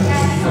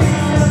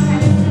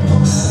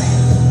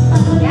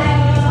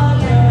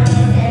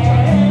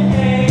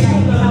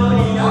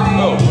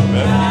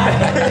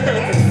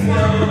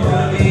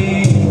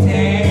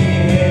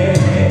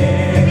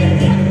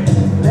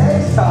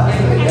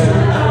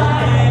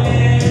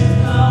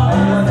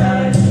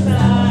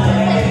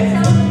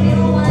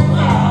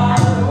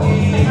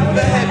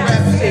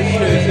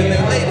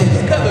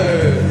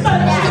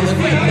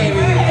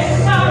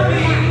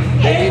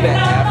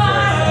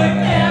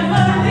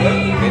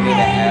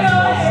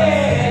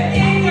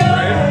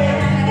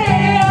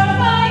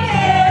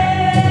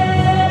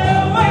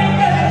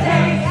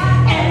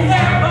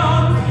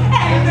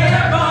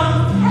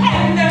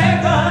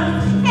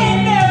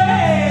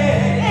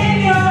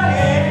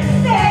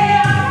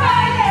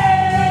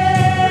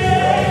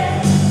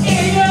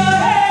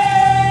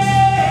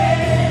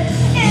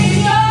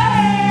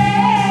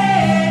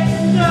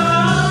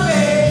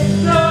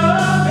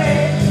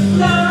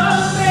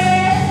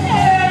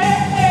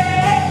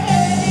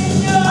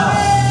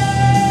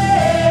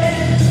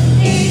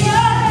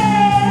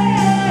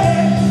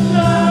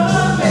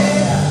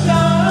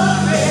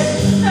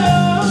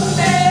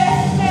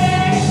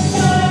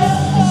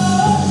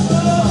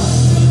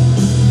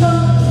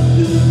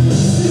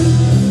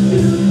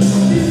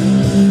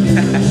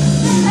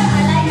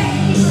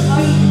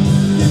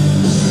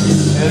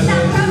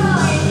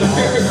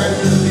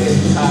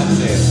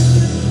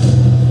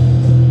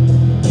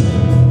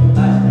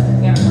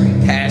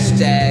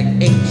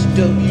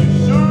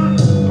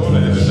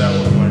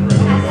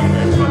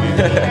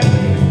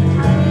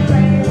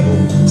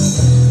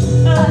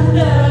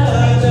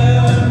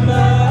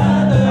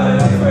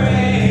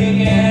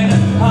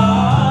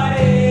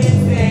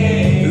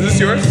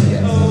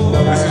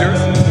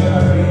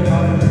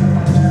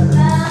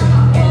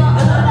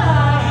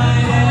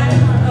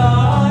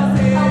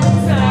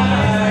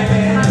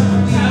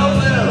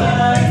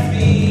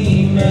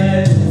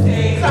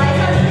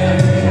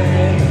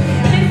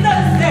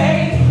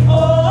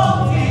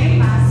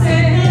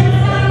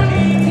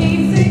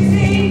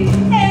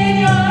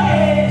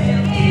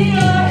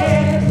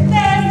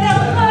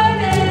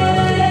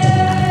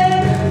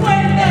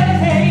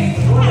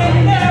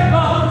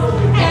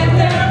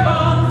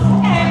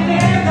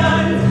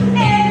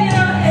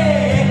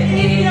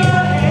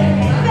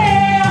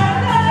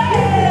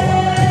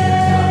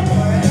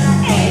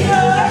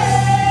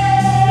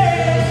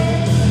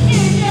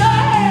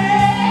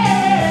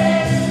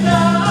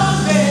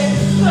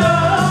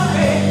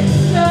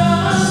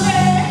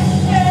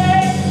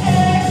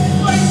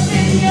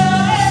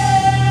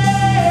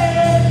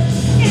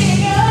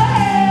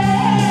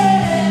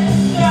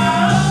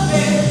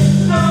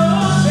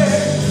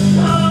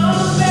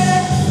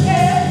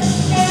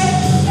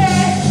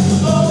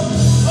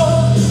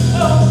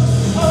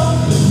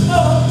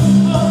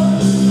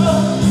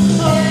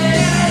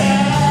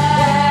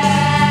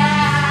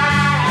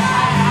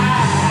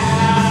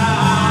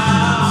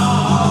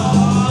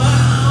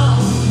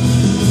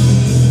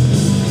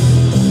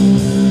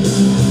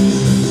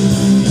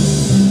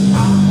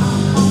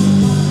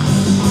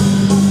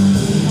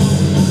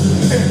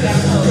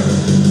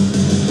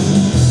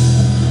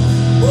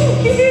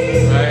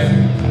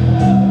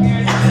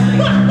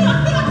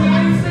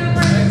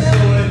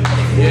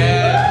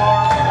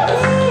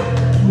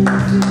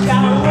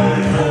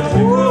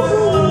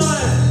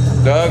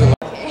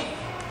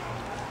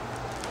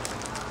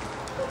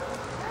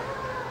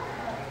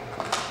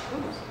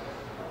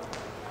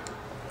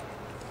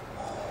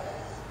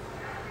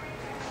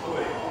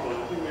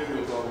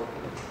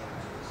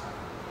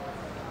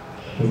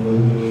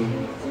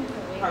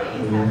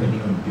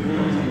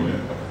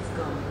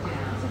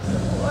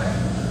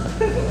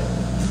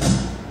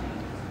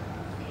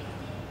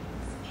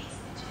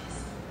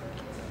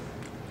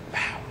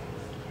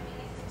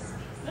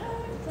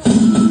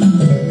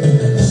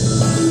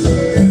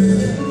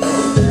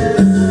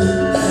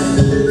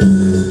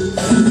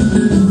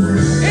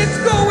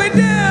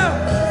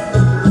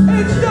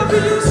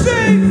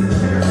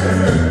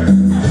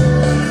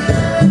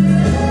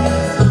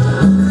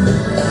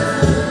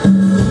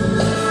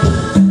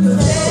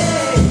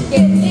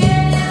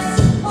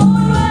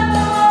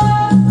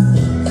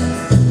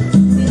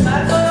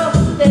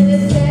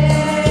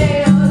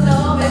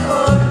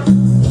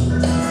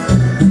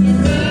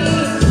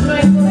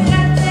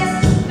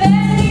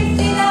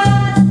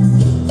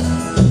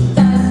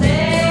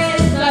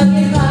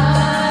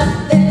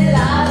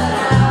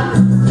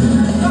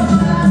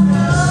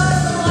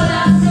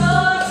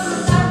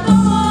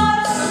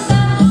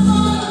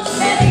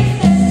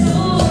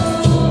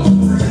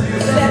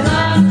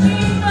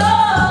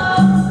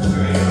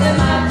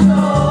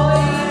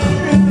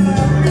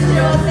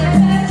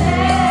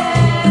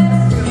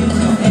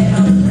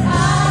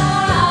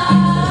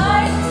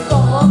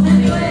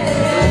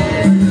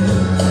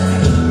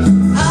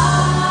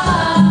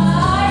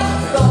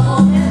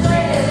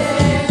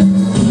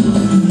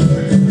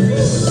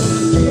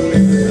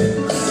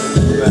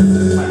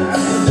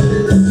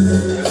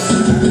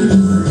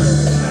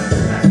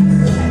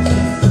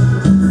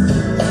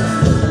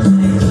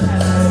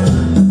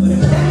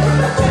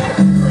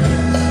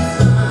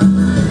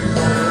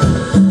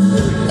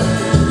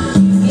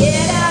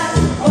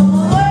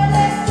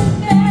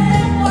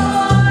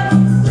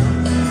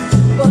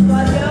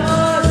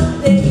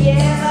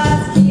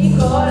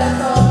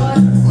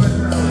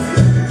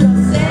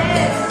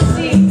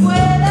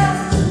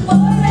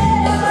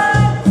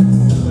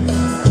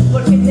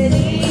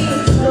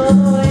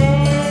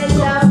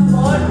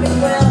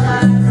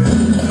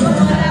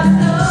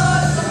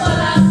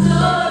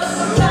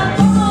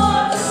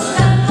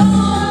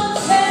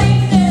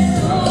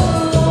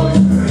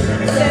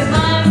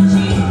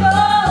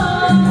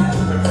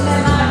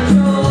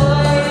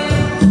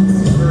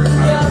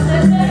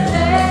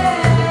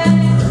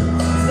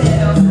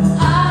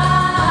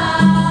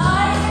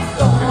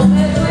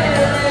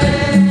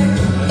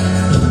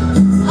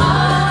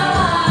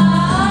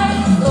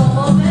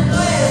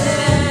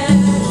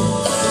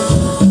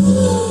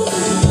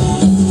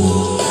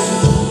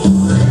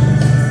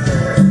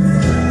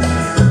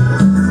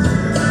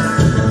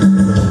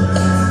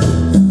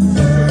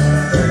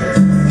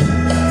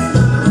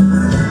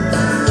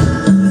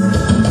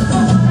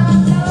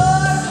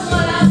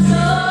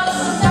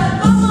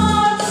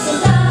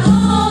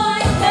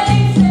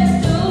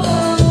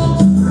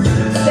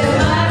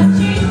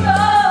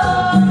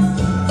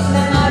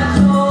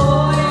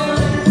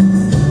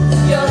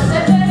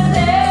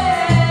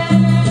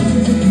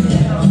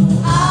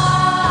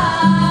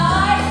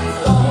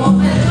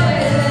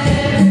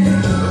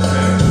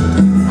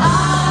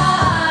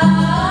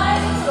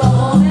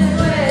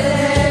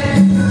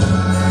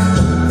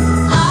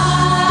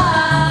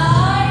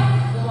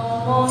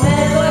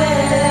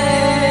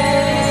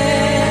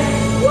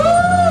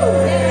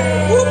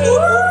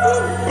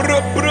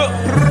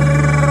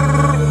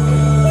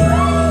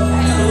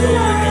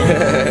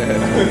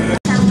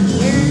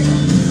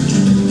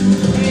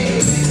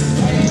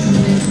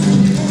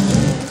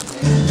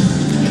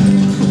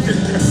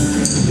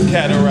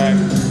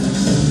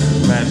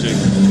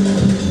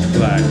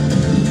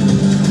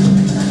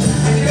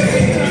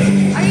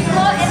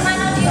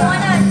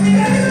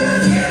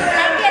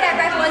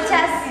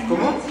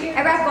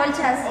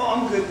 us? Oh,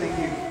 I'm good, thank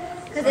you.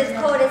 Because it's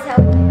cold as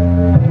hell.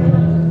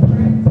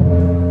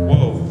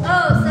 Whoa.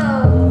 Oh, so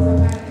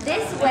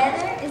this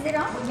weather, is it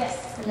on? Yes.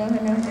 Hello,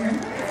 hello.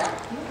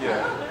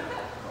 Yeah.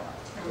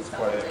 It's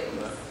quiet.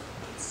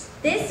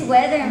 This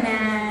weather,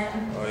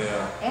 man, Oh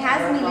yeah. it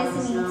has me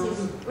listening to,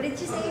 what did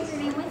you say your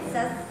name was?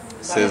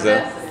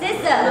 SZA.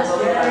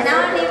 SZA. And I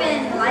don't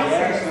even like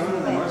her.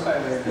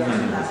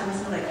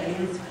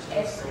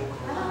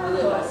 I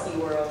live by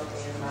SeaWorld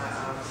and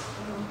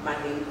my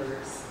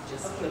neighbors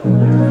just killed me. Oh,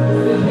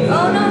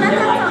 no, not that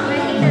song. I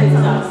hate that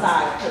song.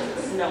 Outside because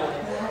it's snowing.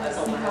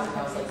 So my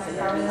husband was like, send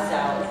her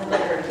out,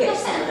 let her catch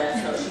some of that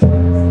snow. She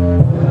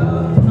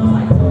was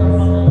like, told her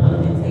bundle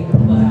up and take her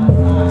butt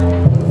outside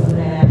and do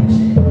that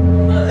action.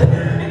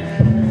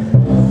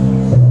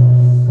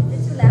 Is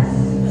it too loud?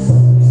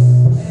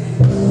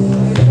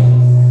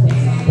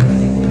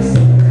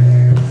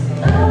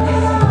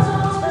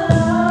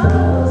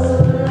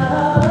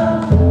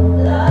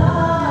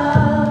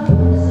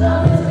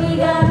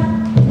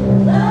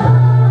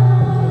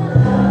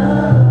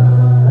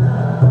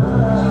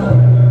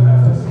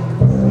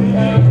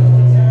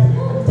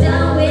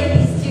 Done with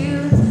these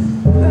dudes.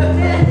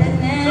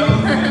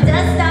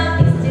 Dust off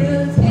these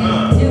dudes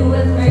and do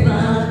it for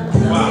fun.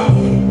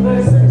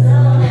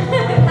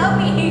 Help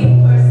me.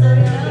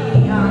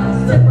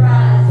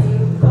 Surprise you.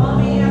 Call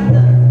me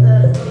after the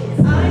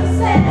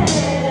sunset.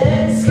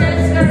 Skirt,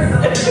 skirt.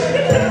 Skirt, skirt.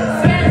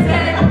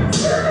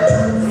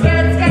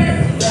 Skirt, skirt.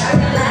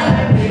 Acting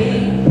like me.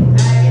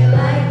 Acting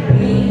like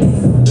me.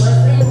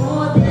 Was it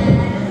more than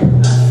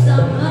a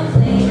summer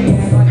fling? I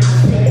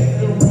said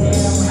you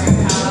will.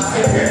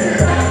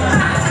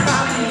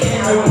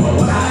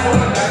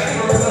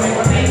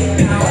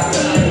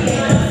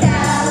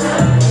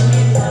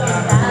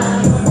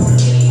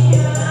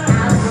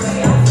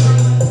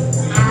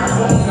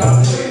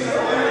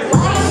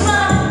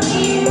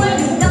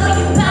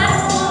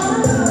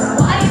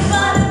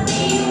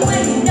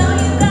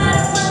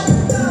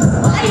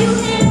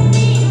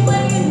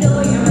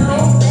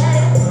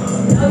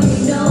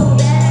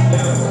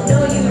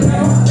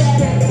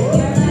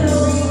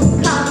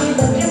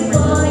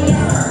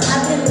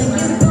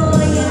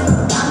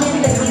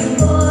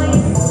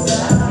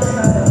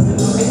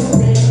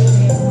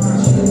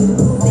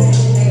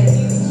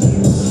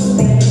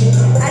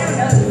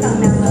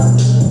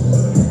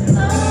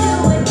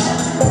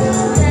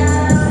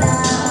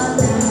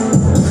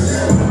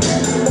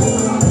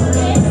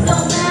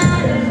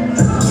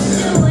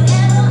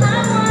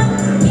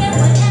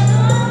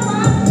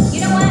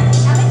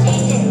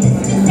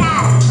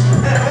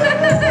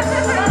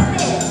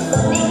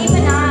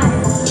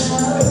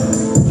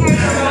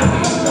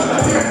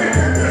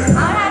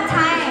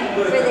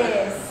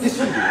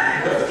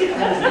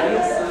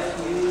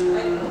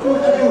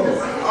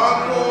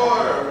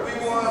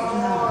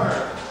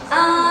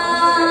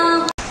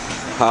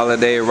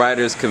 Holiday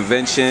Writers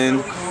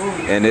Convention,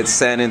 and it's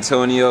San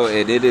Antonio,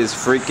 and it is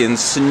freaking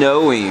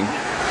snowing.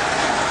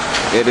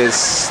 It is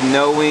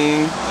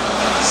snowing.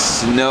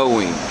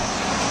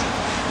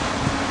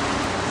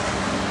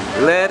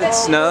 Let it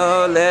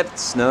snow, let it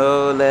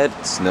snow, let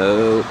it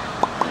snow.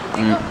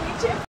 I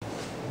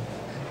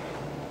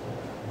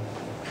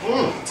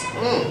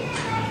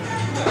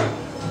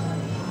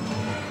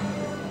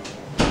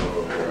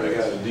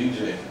got a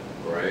DJ.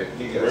 Right.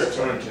 He got a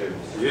turntable.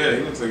 Yeah,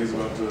 he looks like he's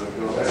about to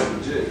go. That's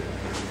legit.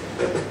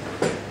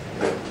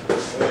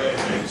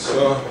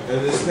 So,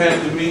 in this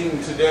panda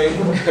meeting today,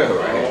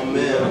 Right.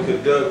 we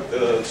conduct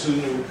 2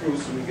 new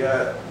recruits. We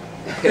got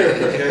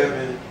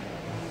Kevin,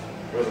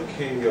 Brother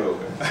King Yo.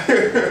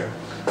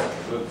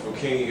 Look for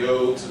King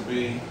Yo to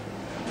be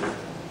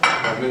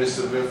our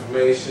Minister of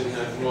Information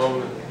at the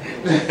moment.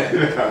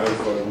 I'm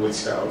fucking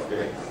with y'all,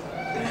 man.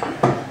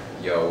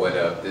 Yo, what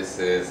up? This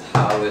is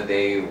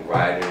Holiday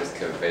Writers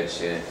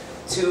Convention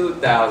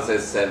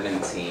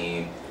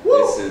 2017. Woo!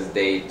 This is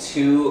day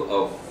 2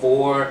 of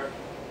 4,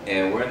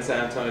 and we're in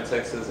San Antonio,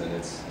 Texas, and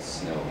it's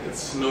snowing. It's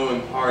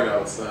snowing hard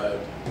outside.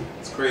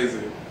 It's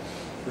crazy.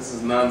 This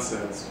is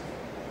nonsense.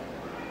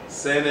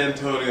 San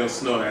Antonio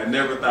snowing. I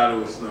never thought it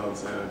would snow in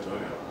San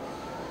Antonio.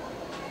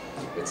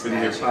 It's Been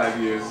magic. here 5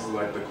 years. This is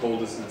like the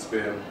coldest it's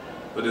been,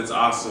 but it's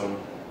awesome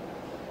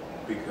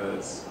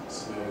because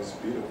snow is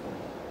beautiful.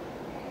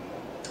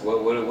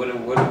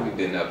 What have we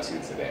been up to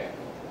today?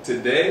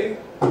 Today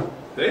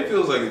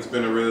feels like it's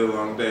been a really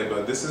long day,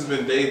 but this has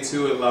been day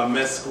 2 at La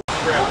Mezcla.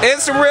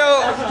 It's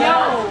real.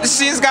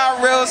 She's got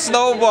real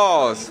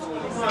snowballs.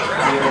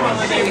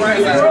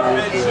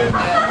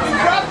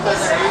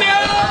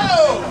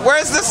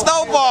 Where's the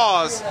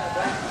snowballs?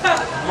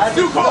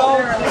 Too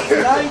cold.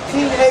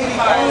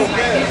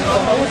 1988.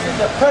 This is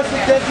a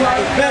presidential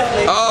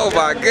event. Oh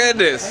my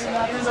goodness.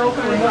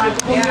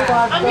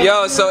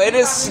 Yo, so it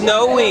is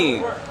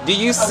snowing. Do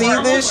you see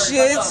this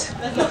shit?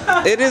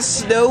 It is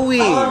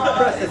snowing.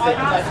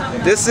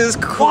 This is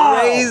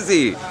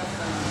crazy. I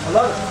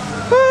love it.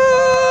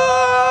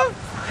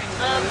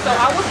 So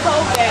I was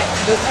told that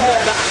the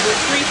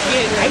streets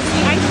get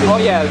icy. Oh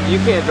yeah, you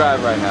can't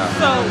drive right now.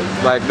 So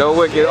Like no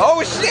wicked.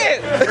 Oh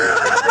shit!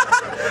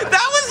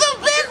 That was a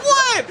big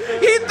one.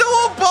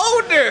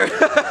 boulder!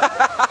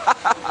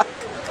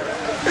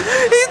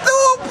 He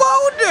threw a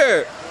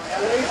boulder!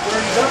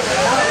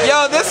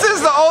 Yo, this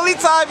is the only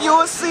time you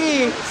will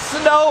see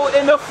snow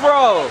in the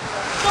fro.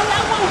 So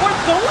that's what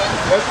we're doing?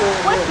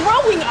 We're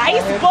throwing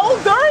ice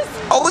boulders?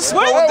 Oh, it's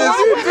boulders.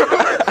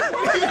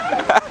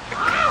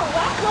 Wow,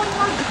 that's what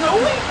we're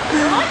doing?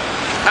 What?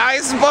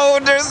 Ice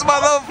boulders,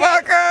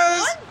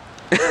 motherfuckers!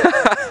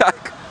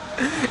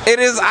 It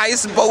is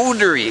ice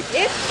bouldery.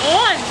 It's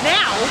on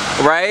now.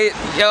 Right?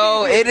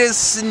 Yo, it is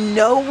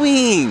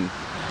snowing.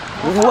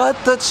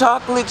 What the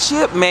chocolate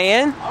chip,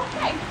 man?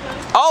 Okay.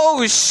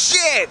 Oh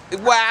shit!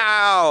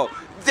 Wow!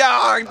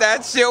 Dog,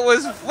 that shit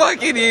was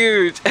fucking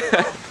huge.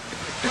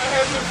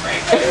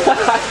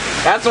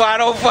 That's why I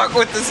don't fuck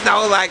with the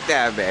snow like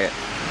that, man.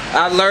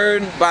 I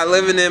learned by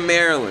living in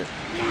Maryland.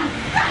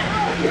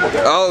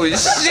 Oh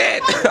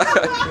shit!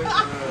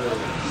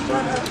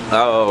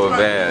 Oh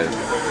man.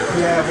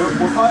 Yeah,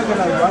 we're probably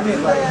gonna run it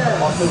like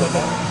off of the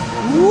ball.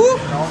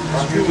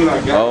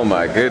 Oh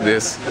my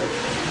goodness.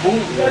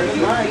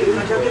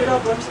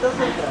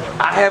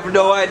 I have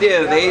no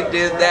idea. They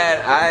did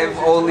that. I've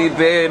only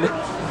been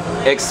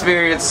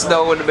experienced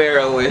snow in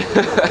Maryland.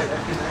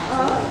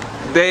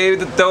 They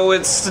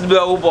throwing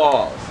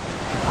snowballs.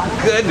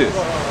 Goodness.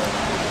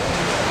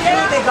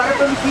 Yeah, they got it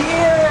from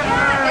here.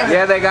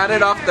 Yeah, they got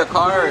it off the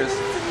cars.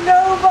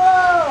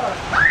 Snowball.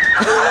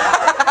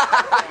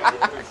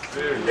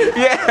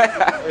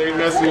 Yeah. Ain't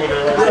messing with it.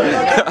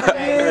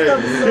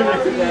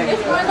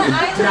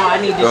 No, I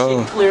need this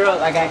shit to clear up.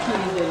 I got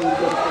keys that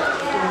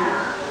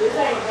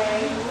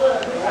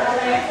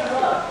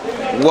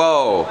need to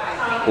Whoa.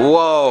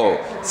 Whoa.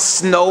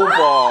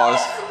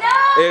 Snowballs.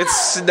 It's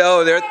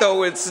snow. They're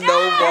throwing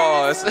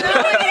snowballs. Get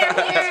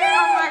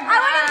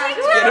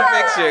a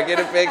picture. Get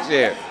a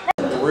picture.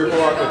 We're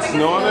going to put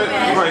snow on it.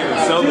 You might even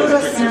sell those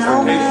pictures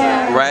for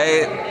pictures.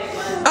 Right?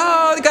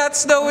 Oh, you got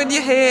snow in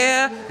your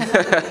hair.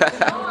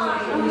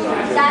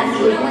 That's